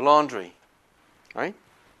 The laundry. Right?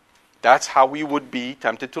 That's how we would be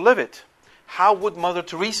tempted to live it. How would Mother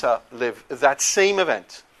Teresa live that same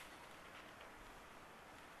event?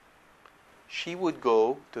 She would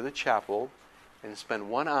go to the chapel and spend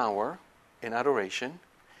 1 hour in adoration.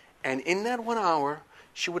 And in that 1 hour,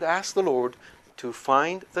 she would ask the Lord to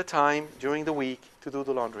find the time during the week to do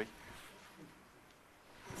the laundry.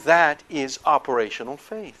 That is operational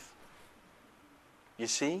faith. You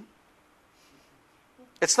see?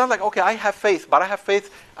 It's not like, okay, I have faith, but I have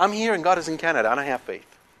faith. I'm here and God is in Canada and I have faith.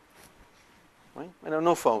 Right? And there are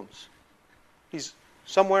no phones. He's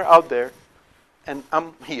somewhere out there and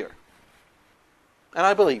I'm here. And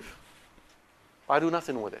I believe. I do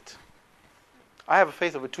nothing with it. I have a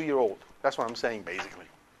faith of a 2-year-old. That's what I'm saying, basically.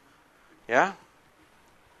 Yeah?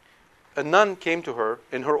 A nun came to her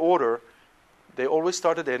in her order. They always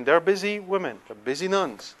started, and they're busy women, they're busy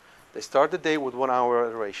nuns. They start the day with 1 hour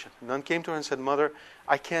adoration. The nun came to her and said, Mother,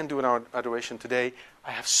 I can't do an hour adoration today.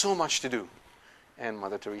 I have so much to do. And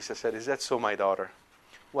Mother Teresa said, is that so, my daughter?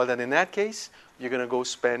 Well, then in that case, you're going to go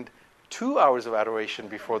spend 2 hours of adoration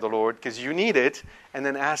before the Lord because you need it, and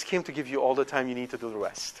then ask Him to give you all the time you need to do the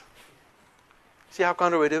rest. See how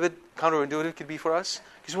counterintuitive it could be for us?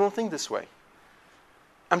 Because we don't think this way.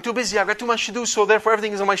 I'm too busy, I've got too much to do, so therefore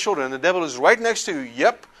everything is on my shoulder. And the devil is right next to you.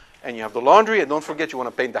 Yep. And you have the laundry, and don't forget you want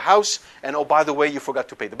to paint the house. And oh, by the way, you forgot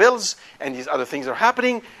to pay the bills. And these other things are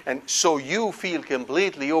happening. And so you feel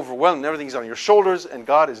completely overwhelmed. And everything's on your shoulders. And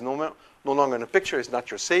God is no longer in the picture. He's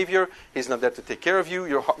not your Savior. He's not there to take care of you.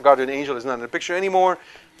 Your guardian angel is not in the picture anymore.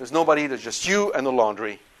 There's nobody. There's just you and the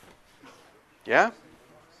laundry. Yeah?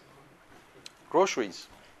 Groceries.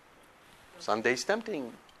 Sunday's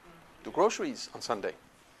tempting. Do groceries on Sunday.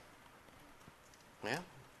 Yeah?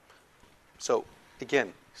 So,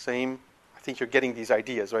 again, same, I think you're getting these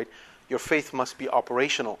ideas, right? Your faith must be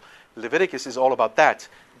operational. Leviticus is all about that.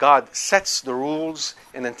 God sets the rules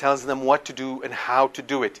and then tells them what to do and how to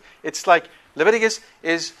do it. It's like, Leviticus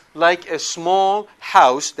is like a small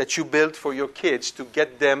house that you build for your kids to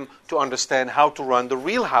get them to understand how to run the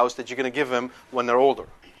real house that you're going to give them when they're older.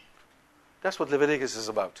 That's what Leviticus is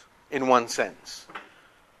about, in one sense.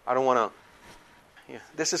 I don't want to... Yeah,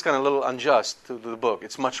 this is kind of a little unjust to the book.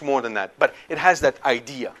 It's much more than that. But it has that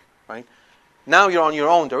idea, right? Now you're on your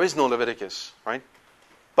own. There is no Leviticus, right?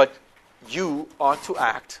 But you are to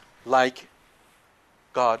act like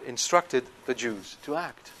God instructed the Jews to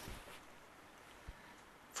act.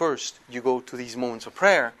 First, you go to these moments of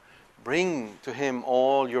prayer. Bring to Him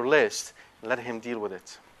all your list. And let Him deal with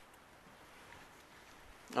it.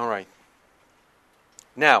 All right.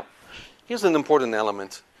 Now, here's an important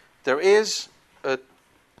element. There is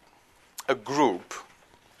a group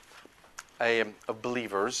of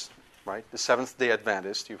believers, right? The Seventh-day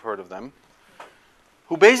Adventists, you've heard of them,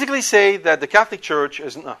 who basically say that the Catholic Church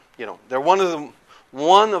is, they're one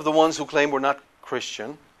of the ones who claim we're not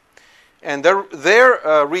Christian. And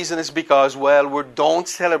their reason is because, well, we don't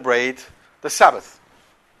celebrate the Sabbath.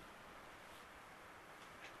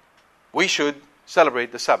 We should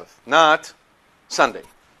celebrate the Sabbath, not Sunday.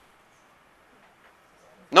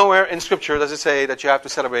 Nowhere in Scripture does it say that you have to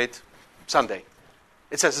celebrate Sunday.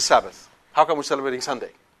 It says the Sabbath. How come we're celebrating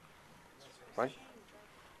Sunday? Right?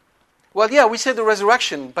 Well, yeah, we say the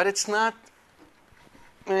resurrection, but it's not.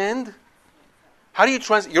 And how do you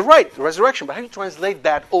translate? You're right, the resurrection, but how do you translate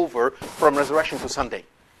that over from resurrection to Sunday?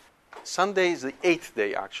 Sunday is the 8th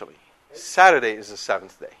day, actually. Saturday is the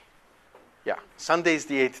 7th day. Yeah, Sunday is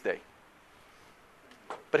the 8th day.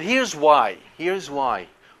 But here's why. Here's why.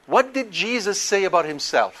 What did Jesus say about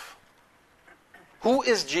himself? Who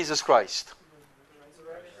is Jesus Christ?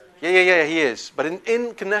 Yeah, he is. But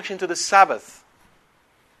in connection to the Sabbath,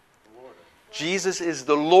 Jesus is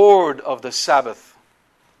the Lord of the Sabbath.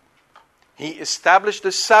 He established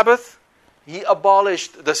the Sabbath. He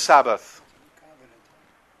abolished the Sabbath.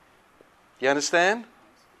 You understand?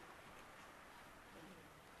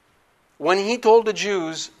 When he told the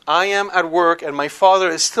Jews, I am at work and my Father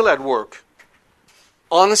is still at work,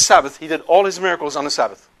 on the Sabbath, he did all his miracles on the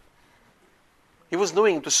Sabbath. He was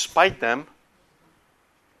doing it to spite them.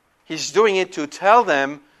 He's doing it to tell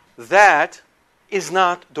them that is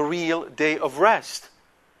not the real day of rest,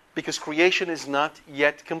 because creation is not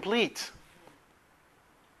yet complete.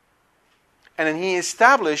 And then he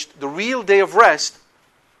established the real day of rest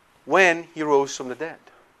when he rose from the dead.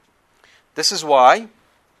 This is why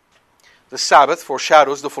the Sabbath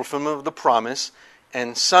foreshadows the fulfillment of the promise,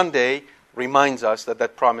 and Sunday reminds us that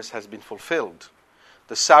that promise has been fulfilled.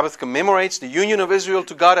 The Sabbath commemorates the union of Israel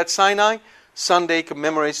to God at Sinai. Sunday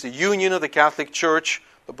commemorates the union of the Catholic Church,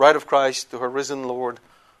 the bride of Christ, to her risen Lord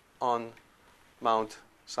on Mount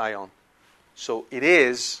Zion. So it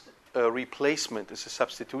is a replacement, it's a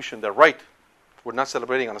substitution. They're right. We're not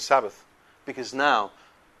celebrating on a Sabbath, because now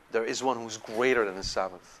there is one who's greater than the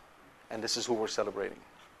Sabbath. And this is who we're celebrating.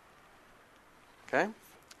 Okay?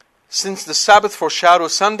 Since the Sabbath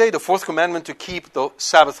foreshadows Sunday, the fourth commandment to keep the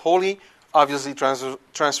Sabbath holy obviously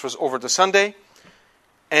transfers over to Sunday.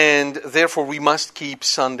 And therefore we must keep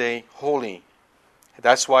Sunday holy.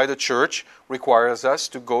 That's why the church requires us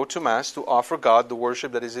to go to Mass to offer God the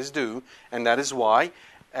worship that is His due. And that is why,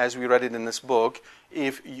 as we read it in this book,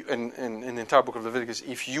 if you, in the entire book of Leviticus,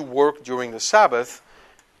 if you work during the Sabbath,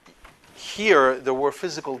 here there were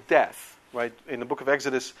physical death. Right? In the book of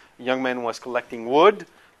Exodus, a young man was collecting wood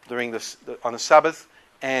on the Sabbath,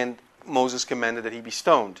 and Moses commanded that he be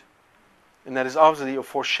stoned. And that is obviously a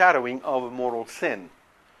foreshadowing of a mortal sin.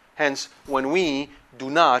 Hence, when we do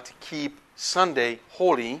not keep Sunday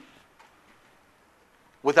holy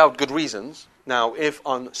without good reasons, now if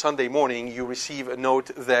on Sunday morning you receive a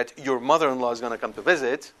note that your mother-in-law is going to come to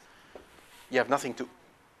visit, you have nothing to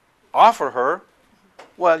offer her,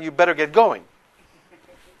 well, you better get going.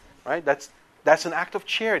 Right? That's an act of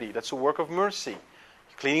charity. That's a work of mercy.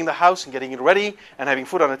 Cleaning the house and getting it ready and having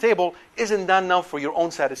food on the table isn't done now for your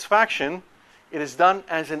own satisfaction. It is done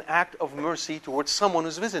as an act of mercy towards someone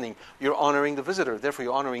who's visiting. You're honoring the visitor. Therefore,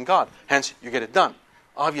 you're honoring God. Hence, you get it done,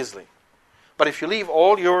 obviously. But if you leave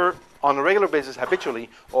on a regular basis, habitually,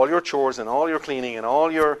 all your chores and all your cleaning and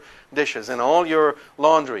all your dishes and all your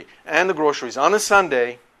laundry and the groceries on a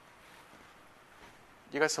Sunday,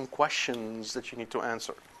 you got some questions that you need to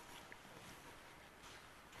answer.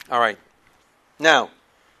 All right. Now,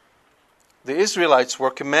 the Israelites were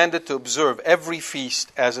commanded to observe every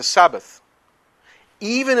feast as a Sabbath,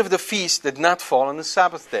 even if the feast did not fall on the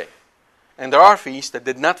Sabbath day. And there are feasts that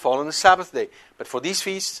did not fall on the Sabbath day. But for these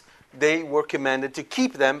feasts, they were commanded to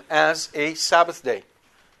keep them as a Sabbath day.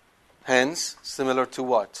 Hence, similar to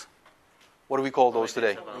what? What do we call those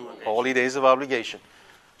today? Holy days of obligation.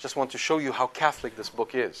 Just want to show you how Catholic this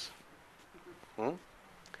book is.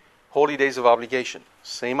 Holy days of obligation.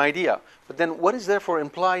 Same idea. But then what is therefore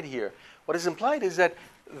implied here? What is implied is that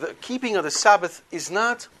the keeping of the Sabbath is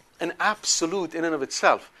not an absolute in and of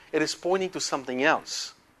itself. It is pointing to something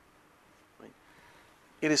else. Right?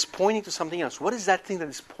 It is pointing to something else. What is that thing that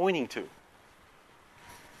it's pointing to?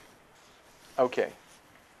 Okay.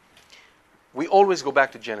 We always go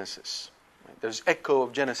back to Genesis. Right? There's echo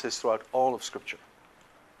of Genesis throughout all of Scripture.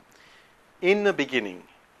 In the beginning,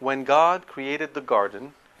 when God created the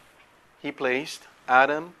garden, He placed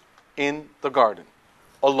Adam in the garden,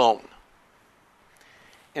 alone.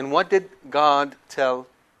 And what did God tell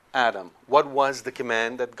Adam? What was the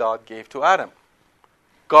command that God gave to Adam?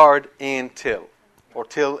 Guard and till. Or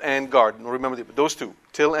till and guard. Remember those two.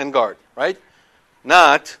 Till and guard. Right?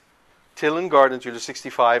 Not till and guard until you're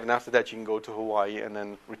 65, and after that you can go to Hawaii and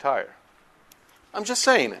then retire. I'm just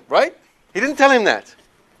saying it. Right? He didn't tell him that.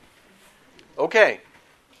 Okay.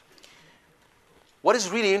 What is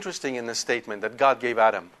really interesting in this statement that God gave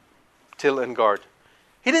Adam, till and guard?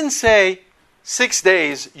 He didn't say, 6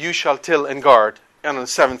 days you shall till and guard, and on the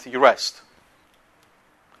seventh you rest.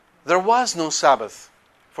 There was no Sabbath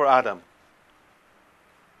for Adam.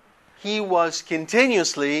 He was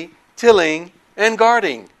continuously tilling and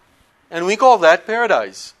guarding. And we call that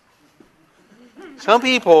paradise. Some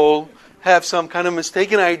people have some kind of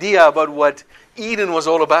mistaken idea about what Eden was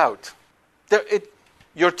all about.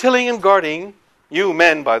 You're tilling and guarding, you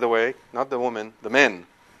men, by the way, not the woman, the men.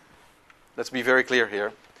 Let's be very clear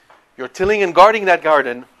here. You're tilling and guarding that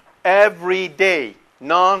garden every day,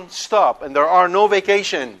 non-stop, and there are no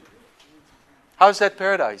vacation. How's that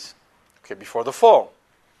paradise? Okay, before the fall.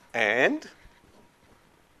 And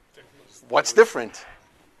what's different?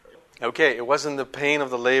 Okay, it wasn't the pain of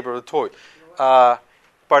the labor of the toil.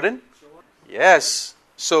 Pardon? Yes.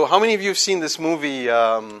 So how many of you have seen this movie,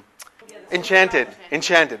 Enchanted?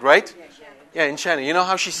 Enchanted, right? Yeah, Enchanted. You know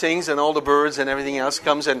how she sings and all the birds and everything else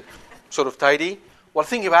comes and sort of tidy? Well,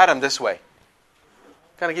 think of Adam this way.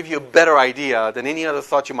 Kind of give you a better idea than any other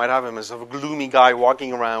thought you might have him as of a gloomy guy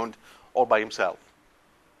walking around all by himself.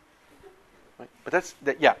 Right? But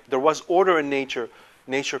there was order in nature.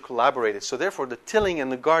 Nature collaborated. So therefore, the tilling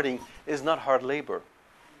and the guarding is not hard labor.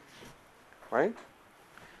 Right?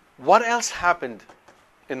 What else happened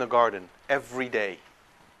in the garden every day?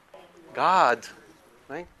 God,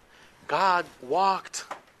 right? God walked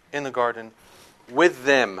in the garden with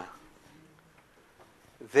them.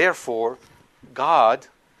 Therefore, God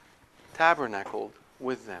tabernacled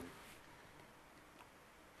with them.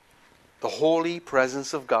 The holy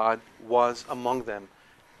presence of God was among them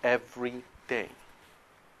every day.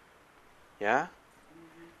 Yeah?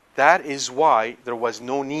 That is why there was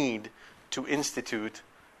no need to institute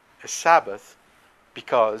a Sabbath,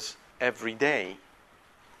 because every day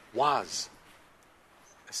was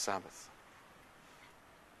a Sabbath.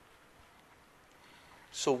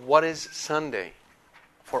 So what is Sunday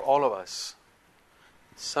for all of us?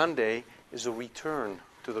 Sunday is a return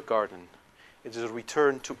to the garden. It is a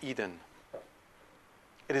return to Eden.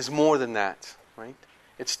 It is more than that, right?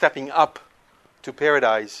 It's stepping up to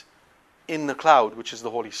paradise in the cloud, which is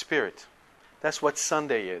the Holy Spirit. That's what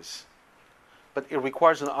Sunday is. But it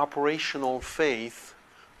requires an operational faith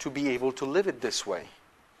to be able to live it this way.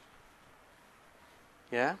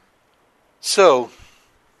 Yeah? So,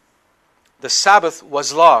 the Sabbath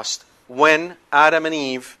was lost when Adam and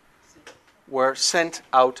Eve were sent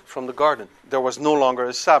out from the garden. There was no longer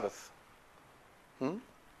a Sabbath. And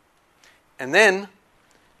then,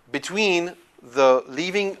 between the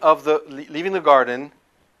leaving the garden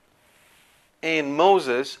and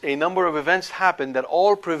Moses, a number of events happened that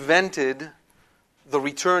all prevented the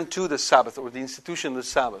return to the Sabbath, or the institution of the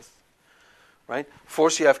Sabbath. Right?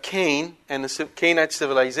 First you have Cain and the Canaanite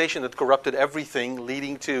civilization that corrupted everything,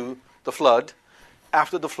 leading to the flood.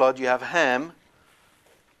 After the flood you have Ham,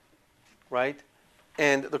 right?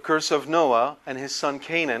 And the curse of Noah and his son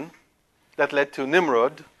Canaan, that led to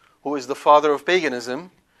Nimrod, who is the father of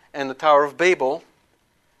paganism, and the Tower of Babel.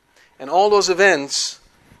 And all those events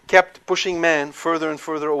kept pushing man further and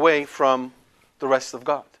further away from the rest of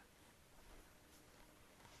God.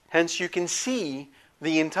 Hence you can see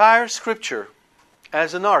the entire Scripture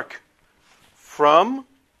as an arc from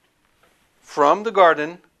the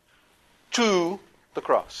garden to the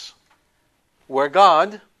cross, where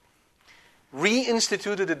God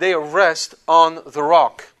reinstituted a day of rest on the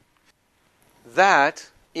rock. That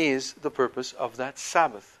is the purpose of that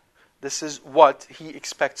Sabbath. This is what He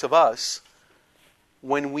expects of us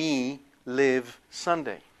when we live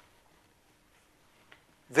Sunday.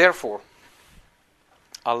 Therefore,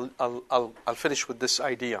 I'll finish with this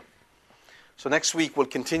idea. So next week we'll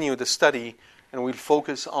continue the study and we'll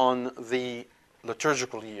focus on the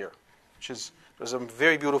liturgical year, there's some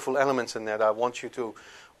very beautiful elements in there that I want you to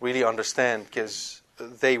really understand, because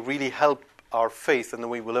they really help our faith and the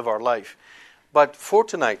way we live our life. But for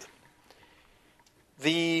tonight,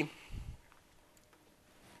 the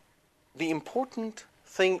important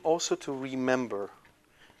thing also to remember,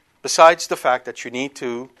 besides the fact that you need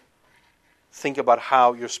to think about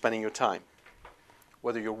how you're spending your time,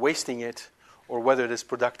 whether you're wasting it or whether it is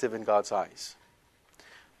productive in God's eyes.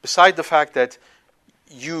 Beside the fact that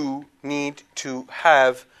you need to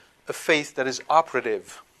have a faith that is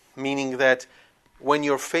operative, meaning that when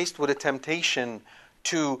you're faced with a temptation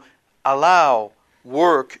to allow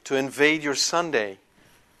work to invade your Sunday,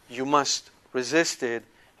 you must resist it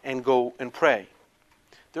and go and pray.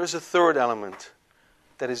 There's a third element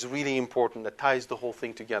that is really important, that ties the whole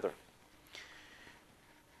thing together.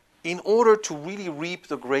 In order to really reap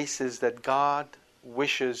the graces that God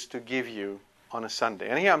wishes to give you on a Sunday.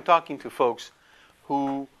 And here I'm talking to folks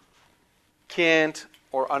who can't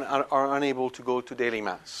or are unable to go to daily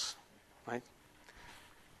Mass. Right?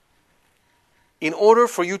 In order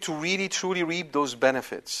for you to really, truly reap those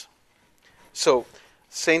benefits. So,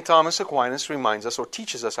 St. Thomas Aquinas reminds us, or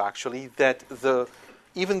teaches us actually, that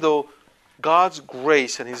even though God's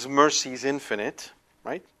grace and His mercy is infinite,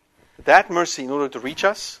 right? That mercy, in order to reach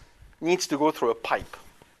us, needs to go through a pipe.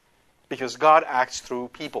 Because God acts through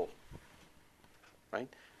people. Right?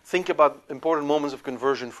 Think about important moments of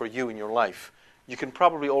conversion for you in your life. You can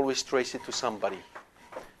probably always trace it to somebody.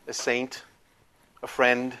 A saint, a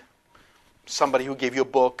friend, somebody who gave you a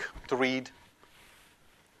book to read.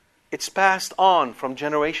 It's passed on from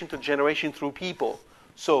generation to generation through people.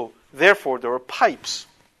 So, therefore, there are pipes,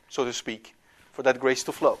 so to speak, for that grace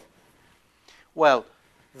to flow. Well,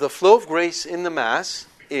 the flow of grace in the Mass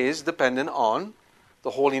is dependent on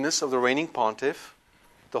the holiness of the reigning pontiff,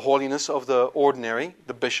 the holiness of the ordinary,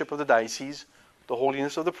 the bishop of the diocese, the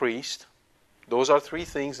holiness of the priest. Those are three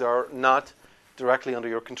things that are not directly under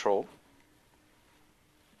your control.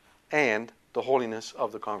 And the holiness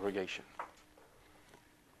of the congregation.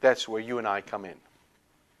 That's where you and I come in.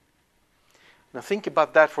 Now think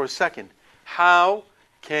about that for a second. How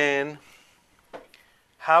can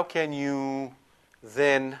you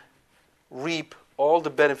then reap all the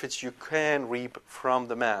benefits you can reap from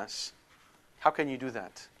the Mass? How can you do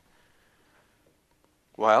that?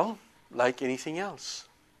 Well, like anything else.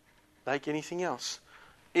 Like anything else.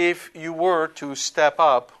 If you were to step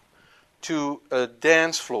up to a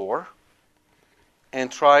dance floor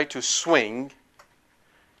and try to swing,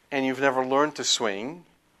 and you've never learned to swing,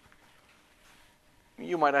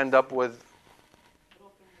 you might end up with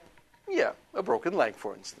a broken leg,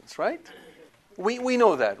 for instance, right? We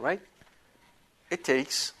know that, right? It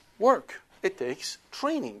takes work. It takes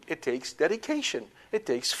training. It takes dedication. It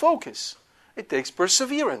takes focus. It takes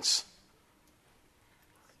perseverance.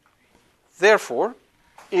 Therefore,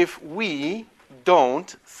 if we don't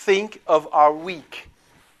think of our week,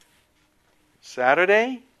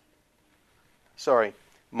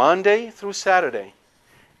 Monday through Saturday,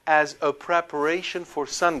 as a preparation for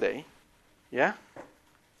Sunday, yeah?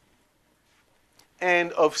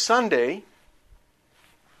 And of Sunday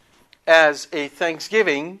as a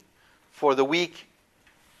thanksgiving for the week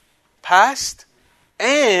past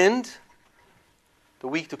and the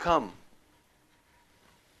week to come.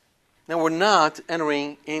 Now we're not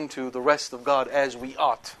entering into the rest of God as we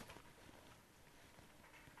ought.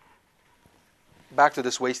 Back to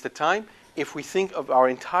this wasted time. If we think of our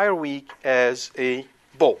entire week as a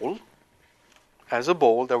bowl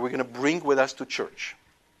that we're going to bring with us to church.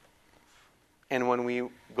 And when we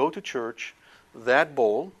go to church, that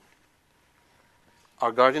bowl,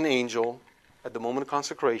 our guardian angel, at the moment of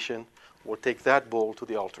consecration, will take that bowl to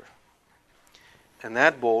the altar. And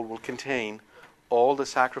that bowl will contain all the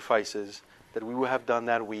sacrifices that we will have done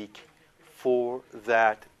that week for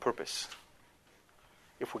that purpose.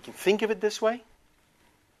 If we can think of it this way,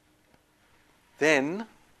 then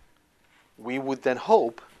we would then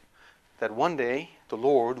hope that one day the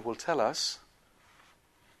Lord will tell us,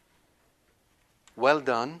 "Well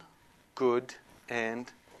done, good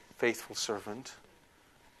and faithful servant.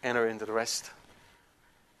 Enter into the rest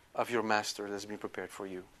of your master that has been prepared for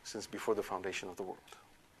you since before the foundation of the world."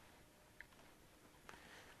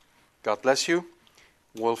 God bless you.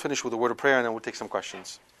 We'll finish with a word of prayer and then we'll take some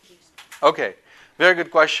questions. Okay, very good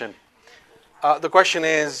question. The question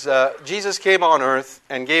is, Jesus came on earth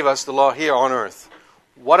and gave us the law here on earth.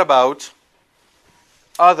 What about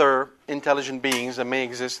other intelligent beings that may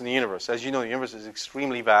exist in the universe? As you know, the universe is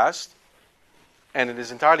extremely vast, and it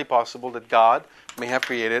is entirely possible that God may have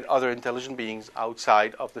created other intelligent beings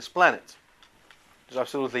outside of this planet. There's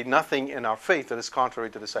absolutely nothing in our faith that is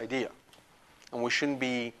contrary to this idea. And we shouldn't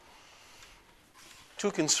be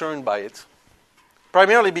too concerned by it.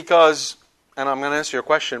 Primarily because, and I'm going to answer your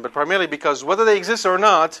question, but primarily because whether they exist or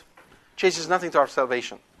not changes nothing to our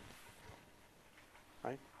salvation.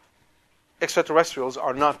 Right? Extraterrestrials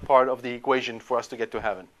are not part of the equation for us to get to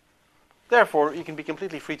heaven. Therefore, you can be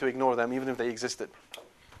completely free to ignore them even if they existed.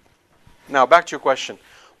 Now, back to your question.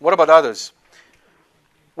 What about others?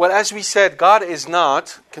 Well, as we said, God is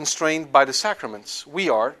not constrained by the sacraments. We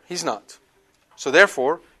are. He's not. So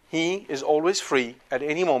therefore, He is always free at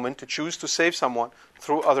any moment to choose to save someone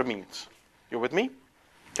through other means. You with me?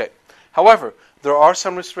 Okay. However, there are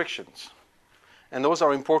some restrictions. And those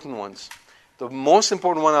are important ones. The most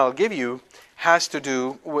important one I'll give you has to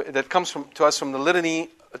do with, that comes to us from the litany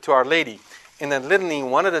to Our Lady. In that litany,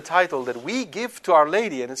 one of the titles that we give to Our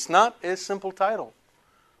Lady, and it's not a simple title,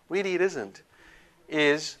 really it isn't,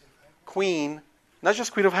 is Queen Not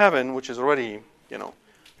just Queen of Heaven, which is already,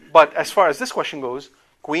 but as far as this question goes,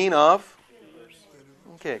 Queen of...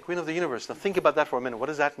 Okay, Queen of the universe. Now think about that for a minute. What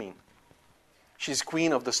does that mean? She's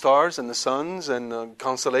Queen of the stars and the suns and the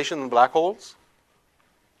constellation and black holes?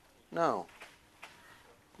 No.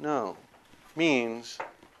 No. Means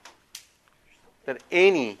that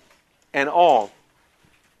any and all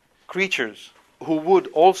creatures who would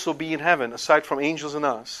also be in heaven, aside from angels and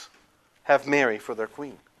us, have Mary for their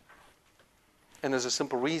queen. And there's a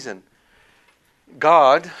simple reason.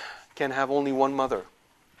 God can have only one mother.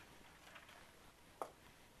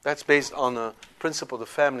 That's based on the principle of the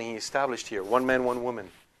family he established here. One man, one woman.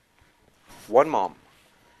 One mom.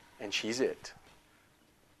 And she's it.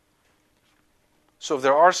 So if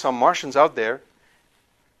there are some Martians out there,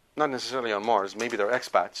 not necessarily on Mars, maybe they're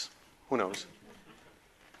expats, who knows?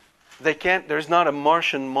 There's not a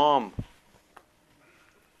Martian mom.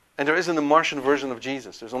 And there isn't a Martian version of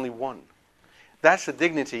Jesus. There's only one. That's the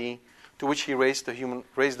dignity to which he raised the human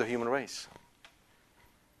race.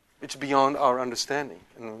 It's beyond our understanding.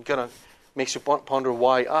 And it kind of makes you ponder,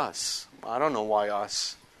 why us? I don't know why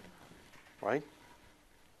us. Right?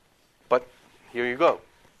 But here you go.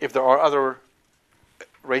 If there are other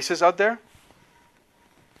races out there,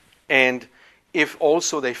 and if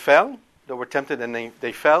also they fell, they were tempted and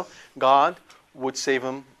they fell, God would save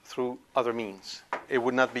them through other means. It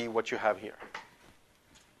would not be what you have here.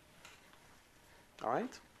 All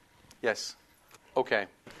right? Yes. Okay.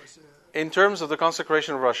 In terms of the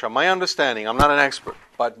consecration of Russia, my understanding, I'm not an expert,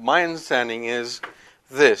 but my understanding is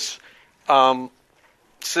this.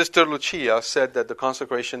 Sister Lucia said that the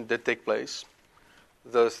consecration did take place.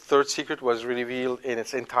 The third secret was revealed in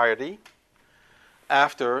its entirety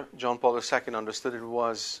after John Paul II understood it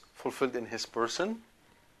was fulfilled in his person.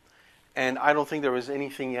 And I don't think there was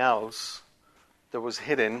anything else that was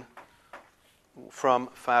hidden from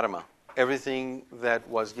Fatima. Everything that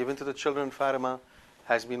was given to the children of Fatima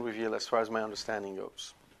has been revealed as far as my understanding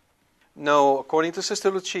goes. No, according to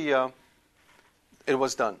Sister Lucia, it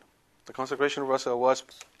was done. The consecration of Russia was...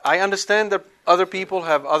 I understand that other people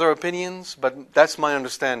have other opinions, but that's my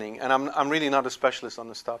understanding. And I'm really not a specialist on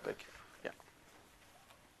this topic. Yeah.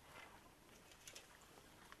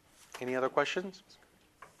 Any other questions?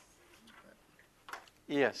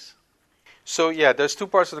 Yes. So, yeah, there's two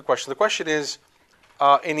parts of the question. The question is,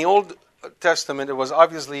 in the Old Testament, it was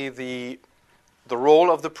obviously the role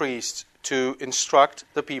of the priest to instruct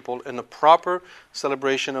the people in the proper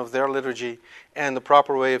celebration of their liturgy and the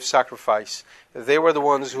proper way of sacrifice. They were the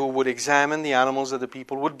ones who would examine the animals that the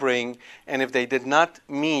people would bring, and if they did not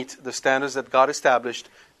meet the standards that God established,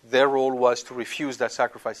 their role was to refuse that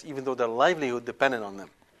sacrifice, even though their livelihood depended on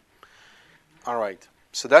them. All right.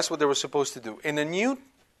 So that's what they were supposed to do. In the New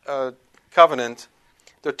Covenant,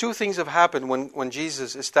 there are two things that have happened when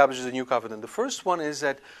Jesus establishes the New Covenant. The first one is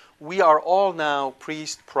that we are all now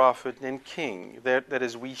priest, prophet, and king. That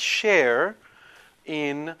is, we share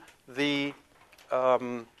in the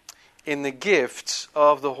gifts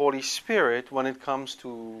of the Holy Spirit when it comes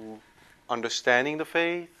to understanding the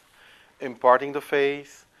faith, imparting the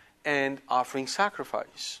faith, and offering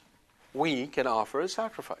sacrifice. We can offer a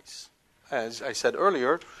sacrifice. As I said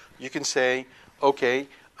earlier, you can say, okay,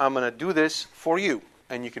 I'm going to do this for you.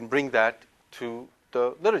 And you can bring that to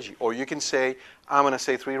the liturgy. Or you can say, I'm going to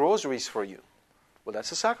say 3 rosaries for you. Well,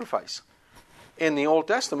 that's a sacrifice. In the Old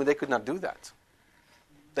Testament, they could not do that.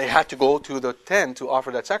 They had to go to the tent to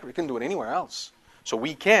offer that sacrifice. They couldn't do it anywhere else. So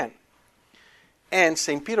we can. And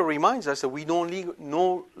St. Peter reminds us that we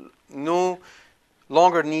no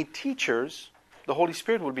longer need teachers. The Holy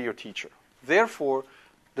Spirit will be your teacher. Therefore,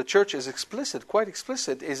 the church is explicit, quite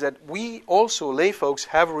explicit, is that we also, lay folks,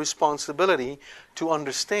 have a responsibility to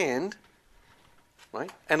understand, right,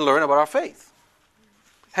 and learn about our faith.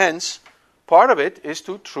 Hence, part of it is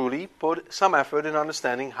to truly put some effort in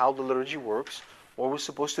understanding how the liturgy works, what we're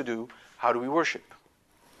supposed to do, how do we worship.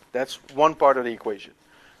 That's one part of the equation.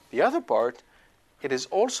 The other part, it is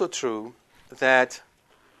also true that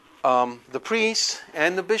the priest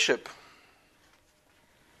and the bishop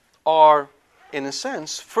are, in a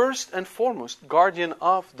sense, first and foremost, guardian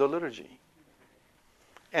of the liturgy.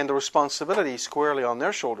 And the responsibility is squarely on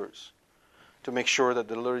their shoulders to make sure that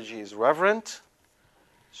the liturgy is reverent,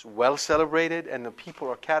 is well celebrated, and the people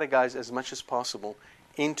are catechized as much as possible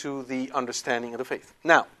into the understanding of the faith.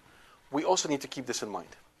 Now, we also need to keep this in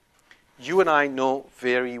mind. You and I know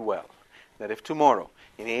very well that if tomorrow,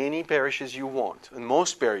 in any parishes you want, in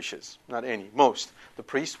most parishes, not any, most, the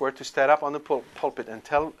priest were to stand up on the pulpit and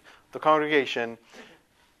tell the congregation,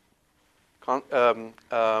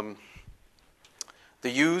 the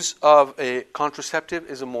use of a contraceptive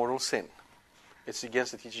is a mortal sin. It's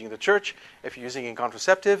against the teaching of the church. If you're using a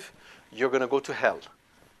contraceptive, you're going to go to hell.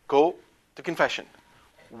 Go to confession.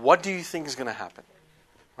 What do you think is going to happen?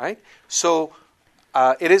 Right? So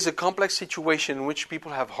it is a complex situation in which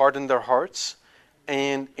people have hardened their hearts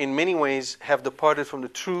and in many ways have departed from the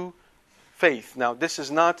true faith. Now, this is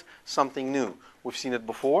not something new. We've seen it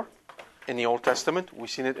before in the Old Testament. We've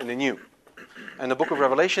seen it in the New. And the book of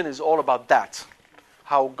Revelation is all about that.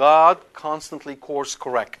 How God constantly course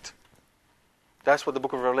correct. That's what the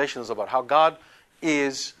book of Revelation is about. How God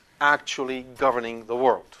is actually governing the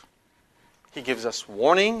world. He gives us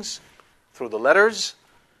warnings through the letters.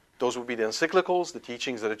 Those would be the encyclicals, the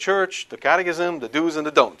teachings of the church, the catechism, the do's and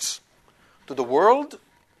the don'ts. To the world,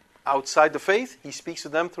 outside the faith, He speaks to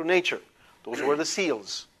them through nature. Those were the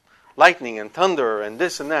seals. Lightning and thunder and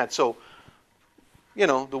this and that. So,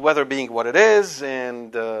 the weather being what it is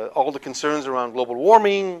and all the concerns around global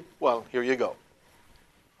warming, well, here you go.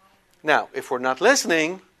 Now, if we're not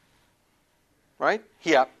listening, right,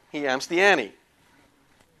 he amps the ante.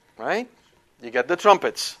 Right? You get the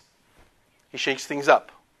trumpets. He shakes things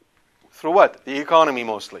up. Through what? The economy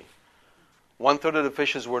mostly. 1/3 of the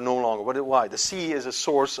fishes were no longer. Why? The sea is a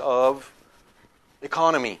source of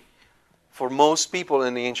economy for most people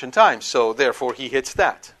in the ancient times. So therefore he hits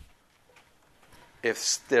that.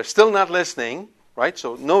 If they're still not listening, right?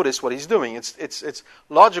 So notice what he's doing. It's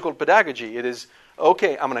logical pedagogy. It is,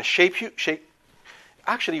 okay, I'm going to shape you.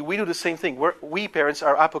 Actually, we do the same thing. We parents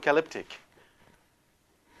are apocalyptic.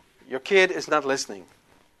 Your kid is not listening.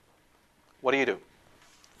 What do?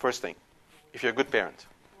 First thing, if you're a good parent.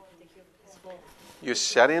 You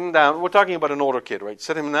set him down. We're talking about an older kid, right?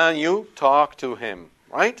 Set him down, you talk to him,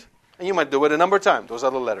 right? And you might do it a number of times. Those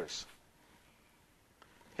are the letters.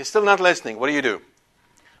 He's still not listening. What do?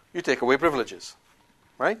 You take away privileges,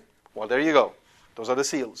 right? Well, there you go. Those are the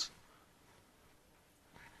seals.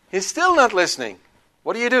 He's still not listening.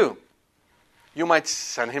 What do? You might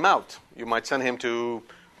send him out. You might send him to,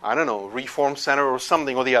 Reform Center or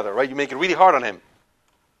something or the other, right? You make it really hard on him.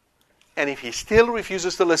 And if he still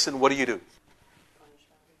refuses to listen, what do?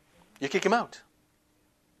 You kick him out.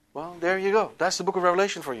 Well, there you go. That's the book of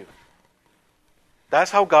Revelation for you.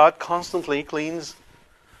 That's how God constantly cleans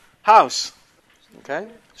house. Okay?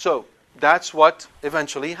 So, that's what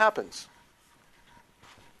eventually happens.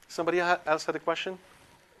 Somebody else had a question?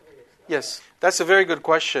 Yes. That's a very good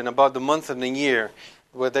question about the month and the year.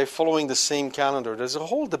 Were they following the same calendar? There's a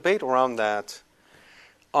whole debate around that.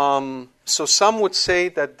 So some would say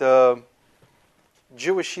that the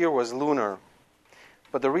Jewish year was lunar.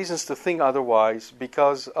 But the reasons to think otherwise,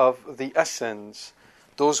 because of the essence,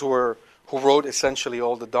 those who wrote essentially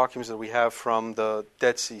all the documents that we have from the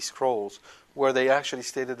Dead Sea Scrolls, where they actually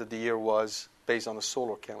stated that the year was based on a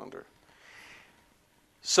solar calendar.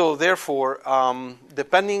 So therefore,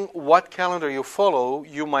 depending what calendar you follow,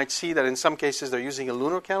 you might see that in some cases they're using a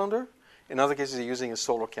lunar calendar, in other cases they're using a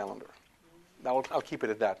solar calendar. I'll keep it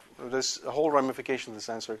at that. There's a whole ramification of this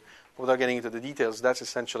answer. Without getting into the details, that's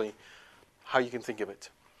essentially how you can think of it.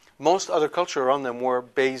 Most other culture around them were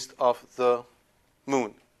based off the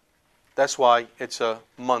moon. That's why it's a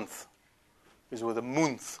month. It was with a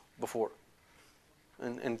month before.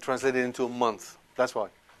 And translated into a month. That's why.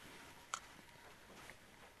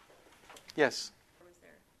 Yes.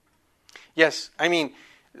 Yes.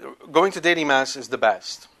 Going to daily mass is the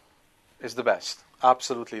best. Is the best.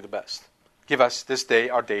 Absolutely the best. Give us this day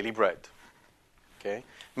our daily bread. Okay?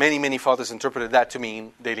 Many, many fathers interpreted that to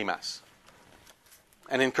mean daily mass.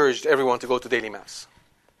 And encouraged everyone to go to daily mass.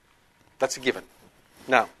 That's a given.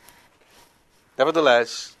 Now,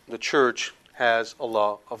 nevertheless, the church has a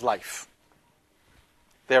law of life.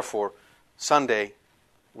 Therefore, Sunday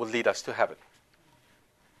will lead us to heaven.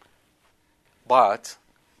 But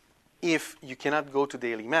if you cannot go to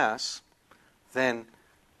daily mass, then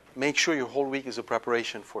make sure your whole week is a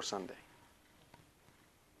preparation for Sunday.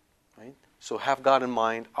 Right? So have God in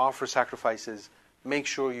mind, offer sacrifices, make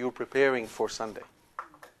sure you're preparing for Sunday.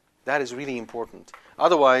 That is really important.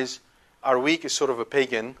 Otherwise, our week is sort of a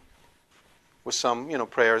pagan with some,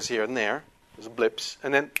 prayers here and there. There's blips.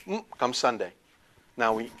 And then comes Sunday.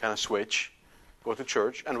 Now we kind of switch, go to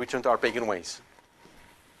church, and return to our pagan ways.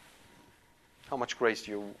 How much grace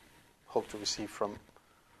do you hope to receive from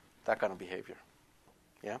that kind of behavior?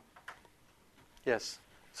 Yeah? Yes.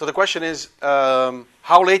 So the question is,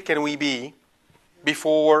 how late can we be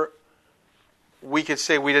before we could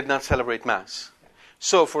say we did not celebrate Mass?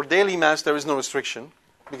 So for daily Mass, there is no restriction,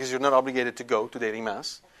 because you're not obligated to go to daily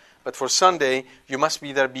Mass. But for Sunday, you must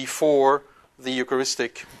be there before the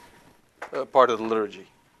Eucharistic part of the liturgy.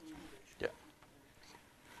 Yeah.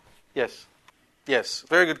 Yes. Yes.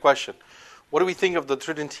 Very good question. what do we think of the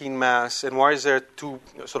Tridentine Mass, and why is there two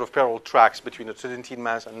sort of parallel tracks between the Tridentine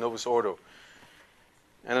Mass and Novus Ordo?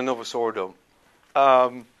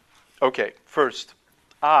 Okay, first,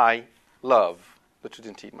 I love the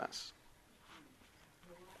Tridentine Mass.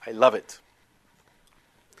 I love it.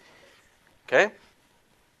 Okay?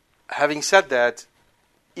 Having said that,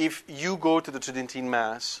 if you go to the Tridentine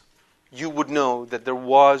Mass, you would know that there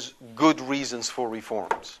was good reasons for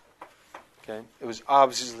reforms. Okay? It was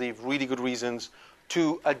obviously really good reasons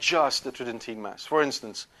to adjust the Tridentine Mass. For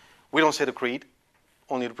instance, we don't say the Creed,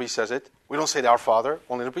 only the priest says it. We don't say the Our Father,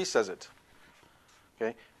 only the priest says it.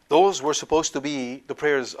 Okay? Those were supposed to be the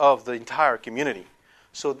prayers of the entire community.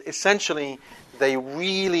 So essentially, they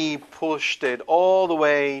really pushed it all the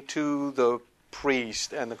way to the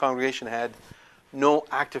priest, and the congregation had no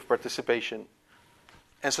active participation.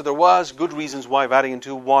 And so there was good reasons why Vatican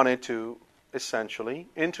II wanted to essentially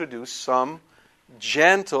introduce some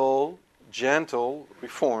gentle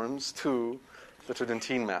reforms to the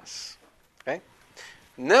Tridentine Mass. Okay?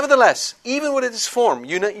 Nevertheless, even with its form,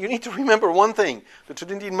 you need to remember one thing. The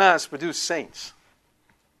Tridentine Mass produced saints.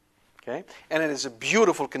 Okay? And it is a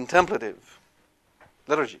beautiful contemplative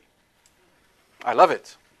liturgy. I love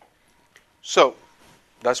it. So,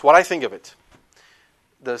 that's what I think of it.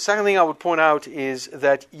 The second thing I would point out is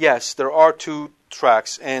that, yes, there are two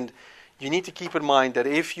tracks, and you need to keep in mind that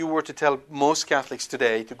if you were to tell most Catholics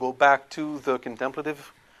today to go back to the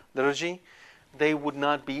contemplative liturgy, they would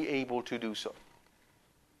not be able to do so.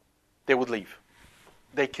 They would leave.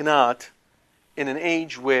 They cannot, in an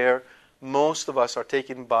age where most of us are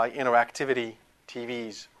taken by interactivity,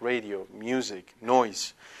 TVs, radio, music,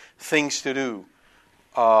 noise, things to do.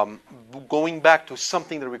 Going back to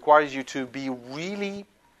something that requires you to be really,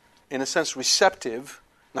 in a sense, receptive,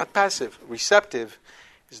 not passive, receptive,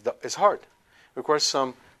 is hard. It requires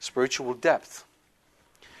some spiritual depth.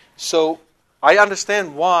 So I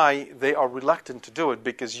understand why they are reluctant to do it,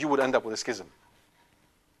 because you would end up with a schism.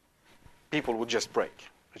 People would just break.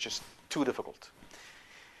 It's just too difficult.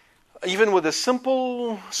 Even with the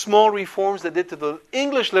simple, small reforms they did to the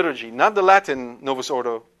English liturgy, not the Latin Novus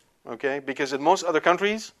Ordo, okay? Because in most other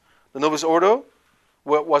countries, the Novus Ordo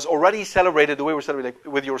was already celebrated the way we're celebrating,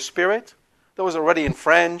 like with your spirit. That was already in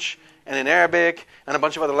French and in Arabic and a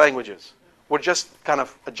bunch of other languages. We're just kind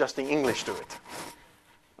of adjusting English to it.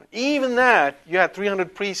 Even that, you had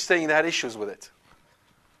 300 priests saying they had issues with it,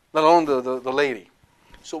 let alone the laity.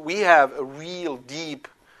 So we have a real deep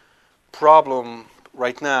problem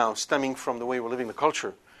right now stemming from the way we're living the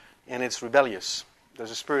culture, and it's rebellious.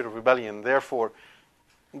 There's a spirit of rebellion. Therefore,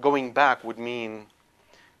 going back would mean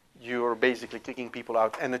you're basically kicking people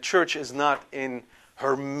out. And the church is not in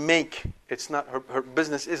her make. It's not her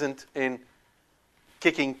business isn't in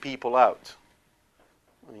kicking people out.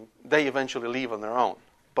 I mean, they eventually leave on their own.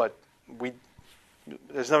 But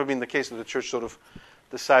there's never been the case that the church sort of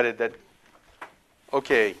decided that,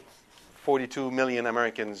 okay, 42 million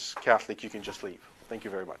Americans Catholic, you can just leave. Thank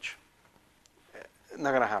you very much.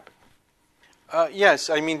 Not going to happen. Yes,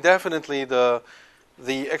 I mean, definitely the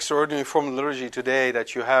extraordinary form of liturgy today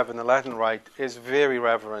that you have in the Latin Rite is very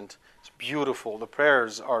reverent. It's beautiful. The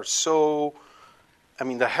prayers are so,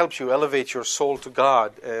 that helps you elevate your soul to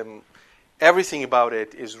God. Everything about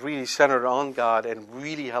it is really centered on God and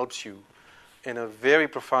really helps you in a very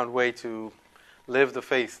profound way to live the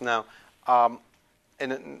faith. Now,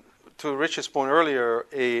 and to Rich's point earlier,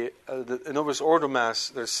 the Novus Ordo Mass,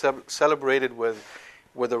 they're celebrated with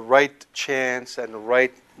the right chants and the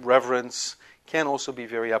right reverence, can also be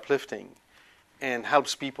very uplifting and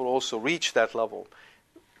helps people also reach that level.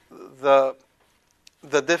 The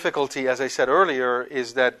difficulty, as I said earlier,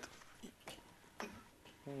 is that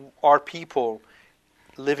are people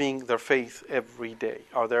living their faith every day?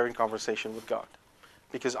 Are they in conversation with God?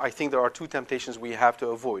 Because I think there are two temptations we have to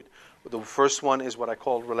avoid. The first one is what I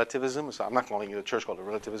call relativism. So I'm not calling it the church called it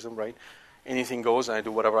relativism, right? Anything goes and I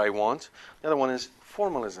do whatever I want. The other one is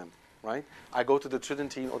formalism, right? I go to the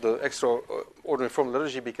Tridentine or the extraordinary form of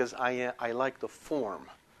liturgy because I like the form,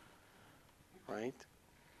 right?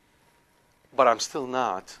 But I'm still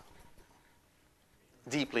not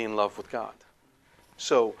deeply in love with God.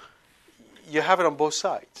 So you have it on both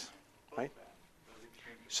sides, right?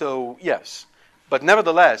 So, yes. But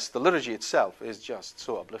nevertheless, the liturgy itself is just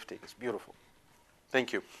so uplifting. It's beautiful.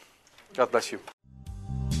 Thank you. God bless you.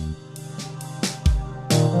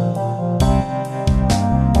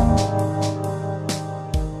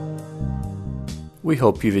 We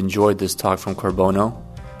hope you've enjoyed this talk from Corbono.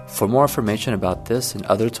 For more information about this and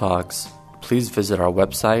other talks, please visit our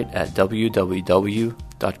website at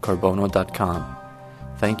www.corbono.com.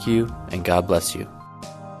 Thank you, and God bless you.